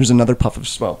 there's another puff of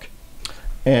smoke,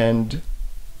 and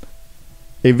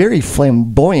a very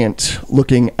flamboyant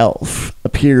looking elf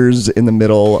appears in the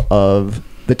middle of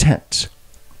the tent.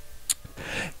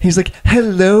 He's like,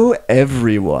 "Hello,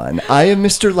 everyone. I am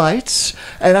Mr. Lights,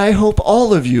 and I hope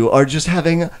all of you are just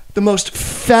having the most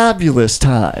fabulous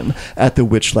time at the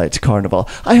Witchlight Carnival.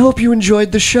 I hope you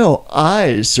enjoyed the show.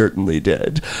 I certainly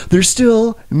did. There's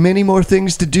still many more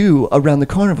things to do around the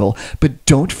carnival, but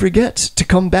don't forget to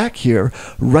come back here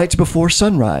right before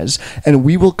sunrise, and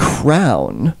we will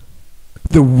crown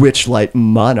the Witchlight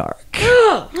Monarch."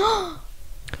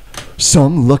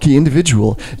 Some lucky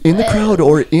individual in the crowd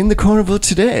or in the carnival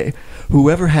today,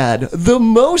 whoever had the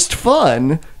most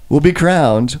fun, will be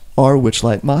crowned our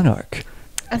Witchlight Monarch.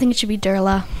 I think it should be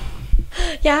Durla.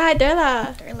 Yeah,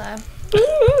 Della. Durla.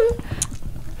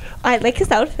 I like his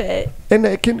outfit.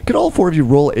 And can all four of you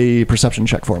roll a perception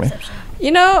check for me? You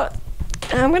know,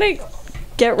 I'm gonna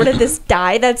get rid of this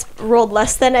die that's rolled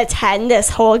less than a 10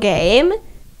 this whole game.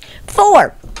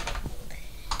 4.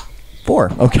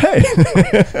 4. Okay.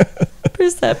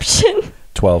 Perception.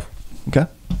 12. Okay.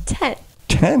 10.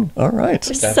 10. All right.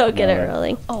 We're so good at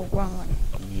rolling. Oh, wrong one.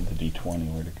 You need the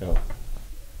d20. Where'd it go?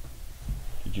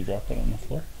 Did you drop it on the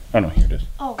floor? Oh, no, here it is.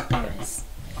 Oh, there it is.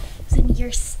 It's in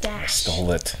your stash.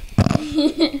 Stole it.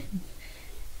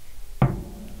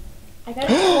 I got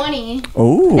a 20.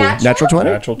 Oh, natural 20?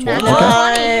 Natural 20.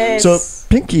 Okay. So,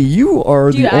 Pinky, you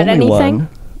are Do you the add only anything? one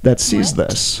that sees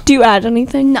this. Do you add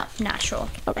anything? No, natural,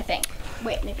 I think.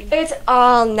 Wait, maybe. It's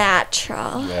all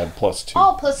natural. Yeah, +2.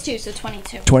 Oh, +2, so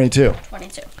 22. 22.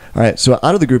 22. All right, so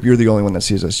out of the group, you're the only one that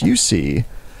sees this. You see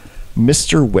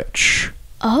Mr. Witch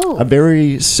a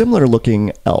very similar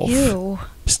looking elf. Ew.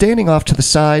 Standing off to the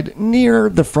side near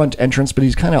the front entrance, but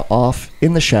he's kind of off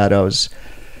in the shadows.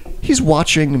 He's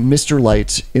watching Mr.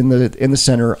 Light in the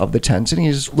center of the tent, and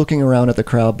he's looking around at the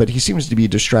crowd, but he seems to be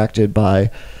distracted by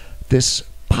this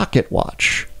pocket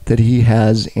watch that he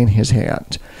has in his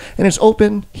hand. And it's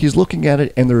open, he's looking at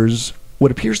it, and there's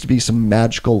what appears to be some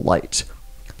magical light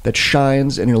that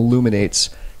shines and illuminates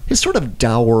his sort of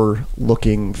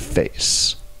dour-looking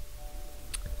face.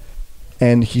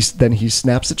 And then he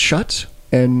snaps it shut,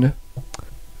 and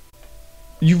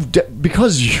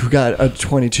because you got a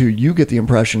 22, you get the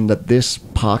impression that this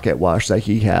pocket watch that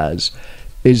he has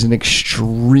is an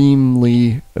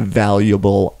extremely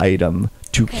valuable item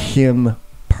to him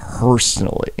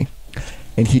personally.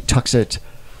 And he tucks it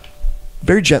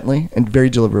very gently and very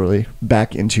deliberately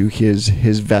back into his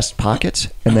vest pocket,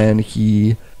 and then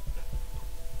he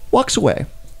walks away.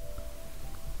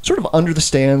 Sort of under the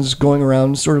stands, going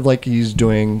around, sort of like he's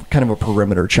doing kind of a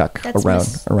perimeter check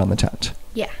around the tent.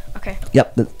 Yeah. Okay.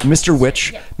 Yep, Mr.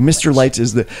 Witch, Mr. Light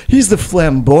he's the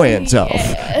flamboyant elf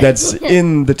that's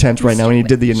in the tent right now, and he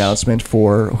did the announcement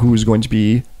for who's going to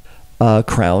be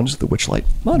crowned the Witchlight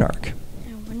monarch.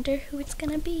 I wonder who it's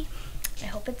gonna be. I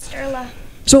hope it's Darla.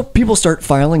 So people start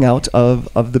filing out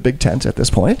of the big tent at this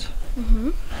point.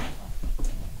 Mm-hmm.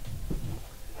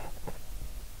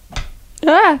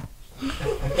 Ah.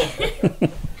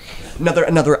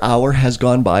 Another hour has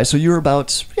gone by, so you're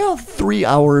about 3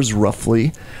 hours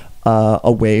roughly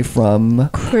away from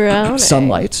Crowning.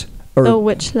 sunlight or The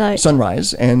Witchlight.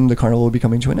 sunrise, and the carnival will be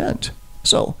coming to an end.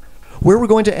 So, where we're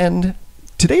going to end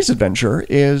today's adventure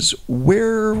is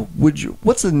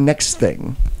what's the next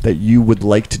thing that you would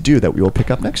like to do that we will pick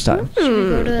up next time? Should we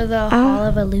go to the Hall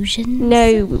of Illusions?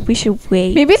 No, we should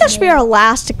wait. Maybe that should be our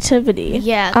last activity.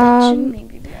 Yeah, that should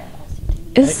maybe be our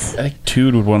I think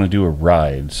Tude would want to do a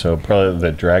ride, so probably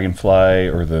the Dragonfly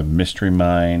or the Mystery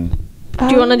Mine Do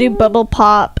you want to do Bubble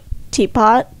Pop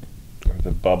Teapot? or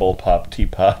the Bubble Pop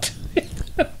Teapot.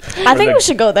 I think we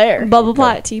should go there. Bubble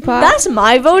Pot, Teapot. That's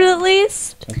my vote, at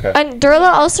least. Okay. And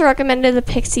Durla also recommended the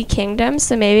Pixie Kingdom,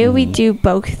 so maybe we do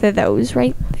both of those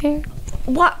right there.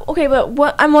 What? Okay, but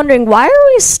what I'm wondering, why are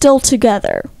we still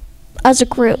together as a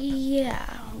group? Yeah.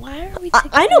 Why are we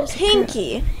I know together as a group?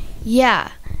 Pinky.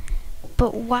 Yeah.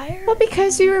 But why are Well,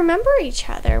 because we remember each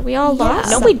other. We all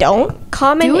lost No, we don't.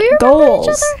 common Do we remember goals.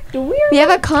 each other? Do we? We have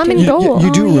a common goal.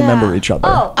 You do Oh, yeah. remember each other.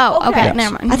 Oh, okay. Yes.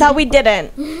 Never mind. I thought we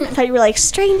didn't. I thought you were like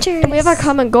strangers. We have a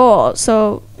common goal,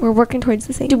 so we're working towards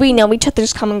the same. Do we know each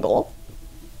other's common goal?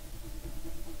 I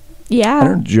Yeah.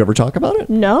 don't know, did you ever talk about it?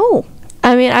 No.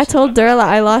 I mean, I told Durla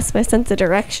I lost my sense of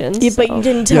direction. Yeah, but so- you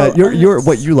didn't Yeah, tell.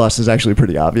 what you lost is actually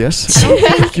pretty obvious.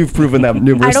 You've proven that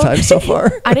numerous times so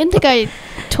far. I didn't think I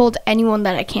told anyone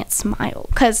that I can't smile,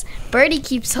 because Birdie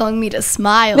keeps telling me to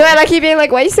smile. No, and I keep being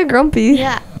like, why are you so grumpy?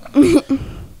 Yeah.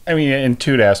 I mean, and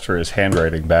Tude asked for his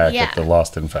handwriting back Yeah. at the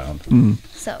Lost and Found.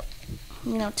 So,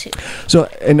 too. So,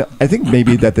 and I think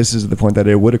maybe that this is the point that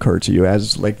it would occur to you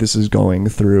as like this is going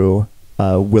through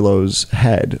Willow's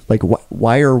head. Like,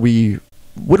 why are we?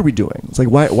 What are we doing? It's like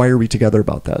why are we together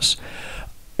about this?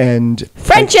 And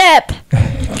Friendship.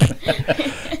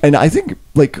 and I think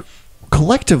like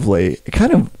collectively, it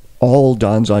kind of all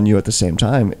dawns on you at the same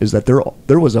time is that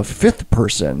there was a fifth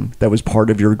person that was part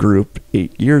of your group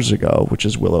 8 years ago, which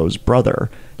is Willow's brother,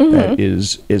 that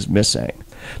is missing.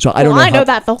 So I don't know. I know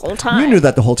that the whole time. You knew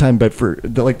that the whole time, but for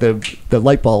the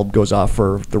light bulb goes off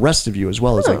for the rest of you as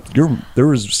well. It's like there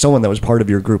was someone that was part of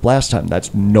your group last time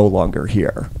that's no longer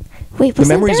here. Wait, The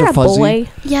wasn't memories there are a fuzzy. boy?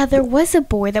 Yeah, there was a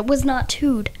boy that was not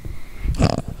Tude.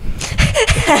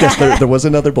 Yes, there was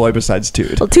another boy besides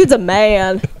Tude. Well, Tude's a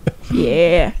man.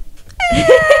 Yeah.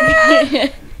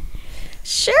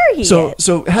 Sure he is.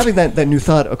 So having that new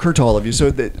thought occur to all of you, so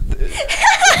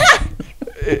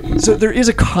there is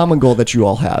a common goal that you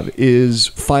all have, is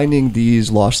finding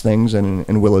these lost things, and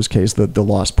in Willow's case, the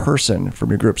lost person from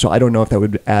your group. So I don't know if that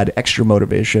would add extra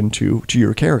motivation to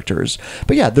your characters,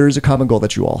 but yeah, there is a common goal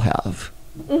that you all have.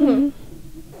 And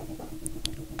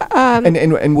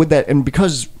would that, and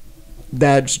because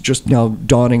that's just now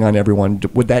dawning on everyone,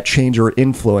 would that change or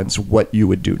influence what you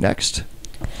would do next?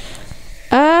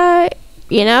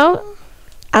 You know,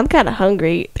 I'm kind of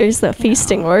hungry. There's the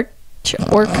feasting orchard.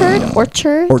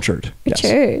 Yes.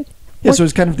 Yeah, so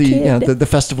it's kind of the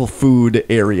festival food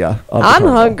area of the I'm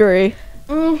carnival. hungry.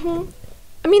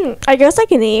 I mean, I guess I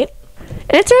can eat.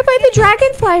 And it's right by the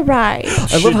Dragonfly ride.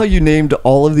 I love how you named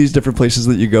all of these different places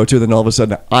that you go to, then all of a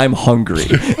sudden, I'm hungry.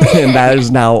 And that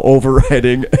is now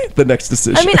overriding the next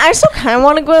decision. I mean, I still kind of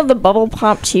want to go to the Bubble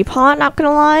Pop Teapot, not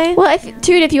gonna lie. Well,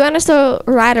 Tude, if you want us to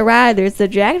ride a ride, there's the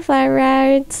Dragonfly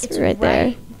rides right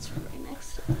there. It's right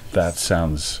next to it. That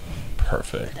sounds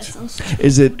perfect. That sounds so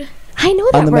is it I know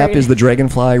that on the map? word. Is the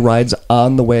Dragonfly rides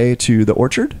on the way to the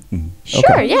orchard? Sure,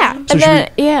 Okay. yeah. So And should then,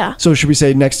 yeah. So should we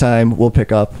say next time we'll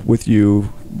pick up with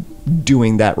you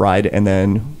doing that ride, and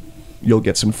then you'll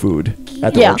get some food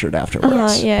at the Yeah. orchard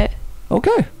afterwards? Yeah.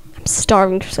 Okay. I'm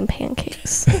starving for some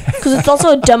pancakes. Because it's also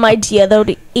a dumb idea, though,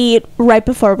 to eat right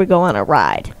before we go on a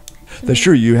ride. That's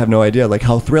true. You have no idea like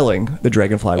how thrilling the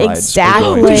Dragonfly rides are Exactly.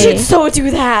 going We to should be. so do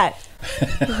that.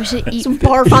 We should eat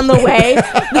Barf on the way.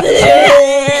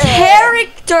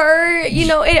 Character, you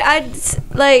know, it adds,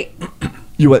 like,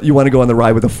 You want to go on the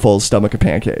ride with a full stomach of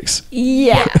pancakes.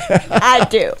 Yeah, I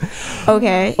do.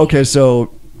 Okay. Okay,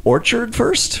 so orchard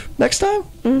first next time?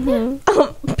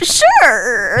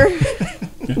 Sure.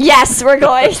 Yes, we're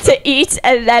going to eat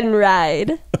and then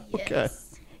ride. Okay.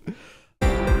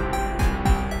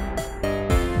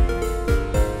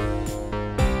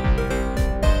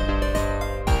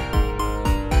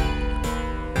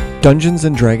 Dungeons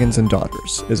and Dragons and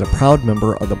Daughters is a proud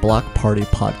member of the Block Party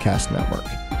Podcast Network.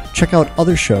 Check out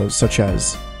other shows such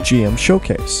as GM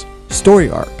Showcase, Story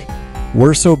Arc,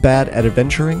 We're So Bad at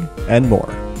Adventuring, and more.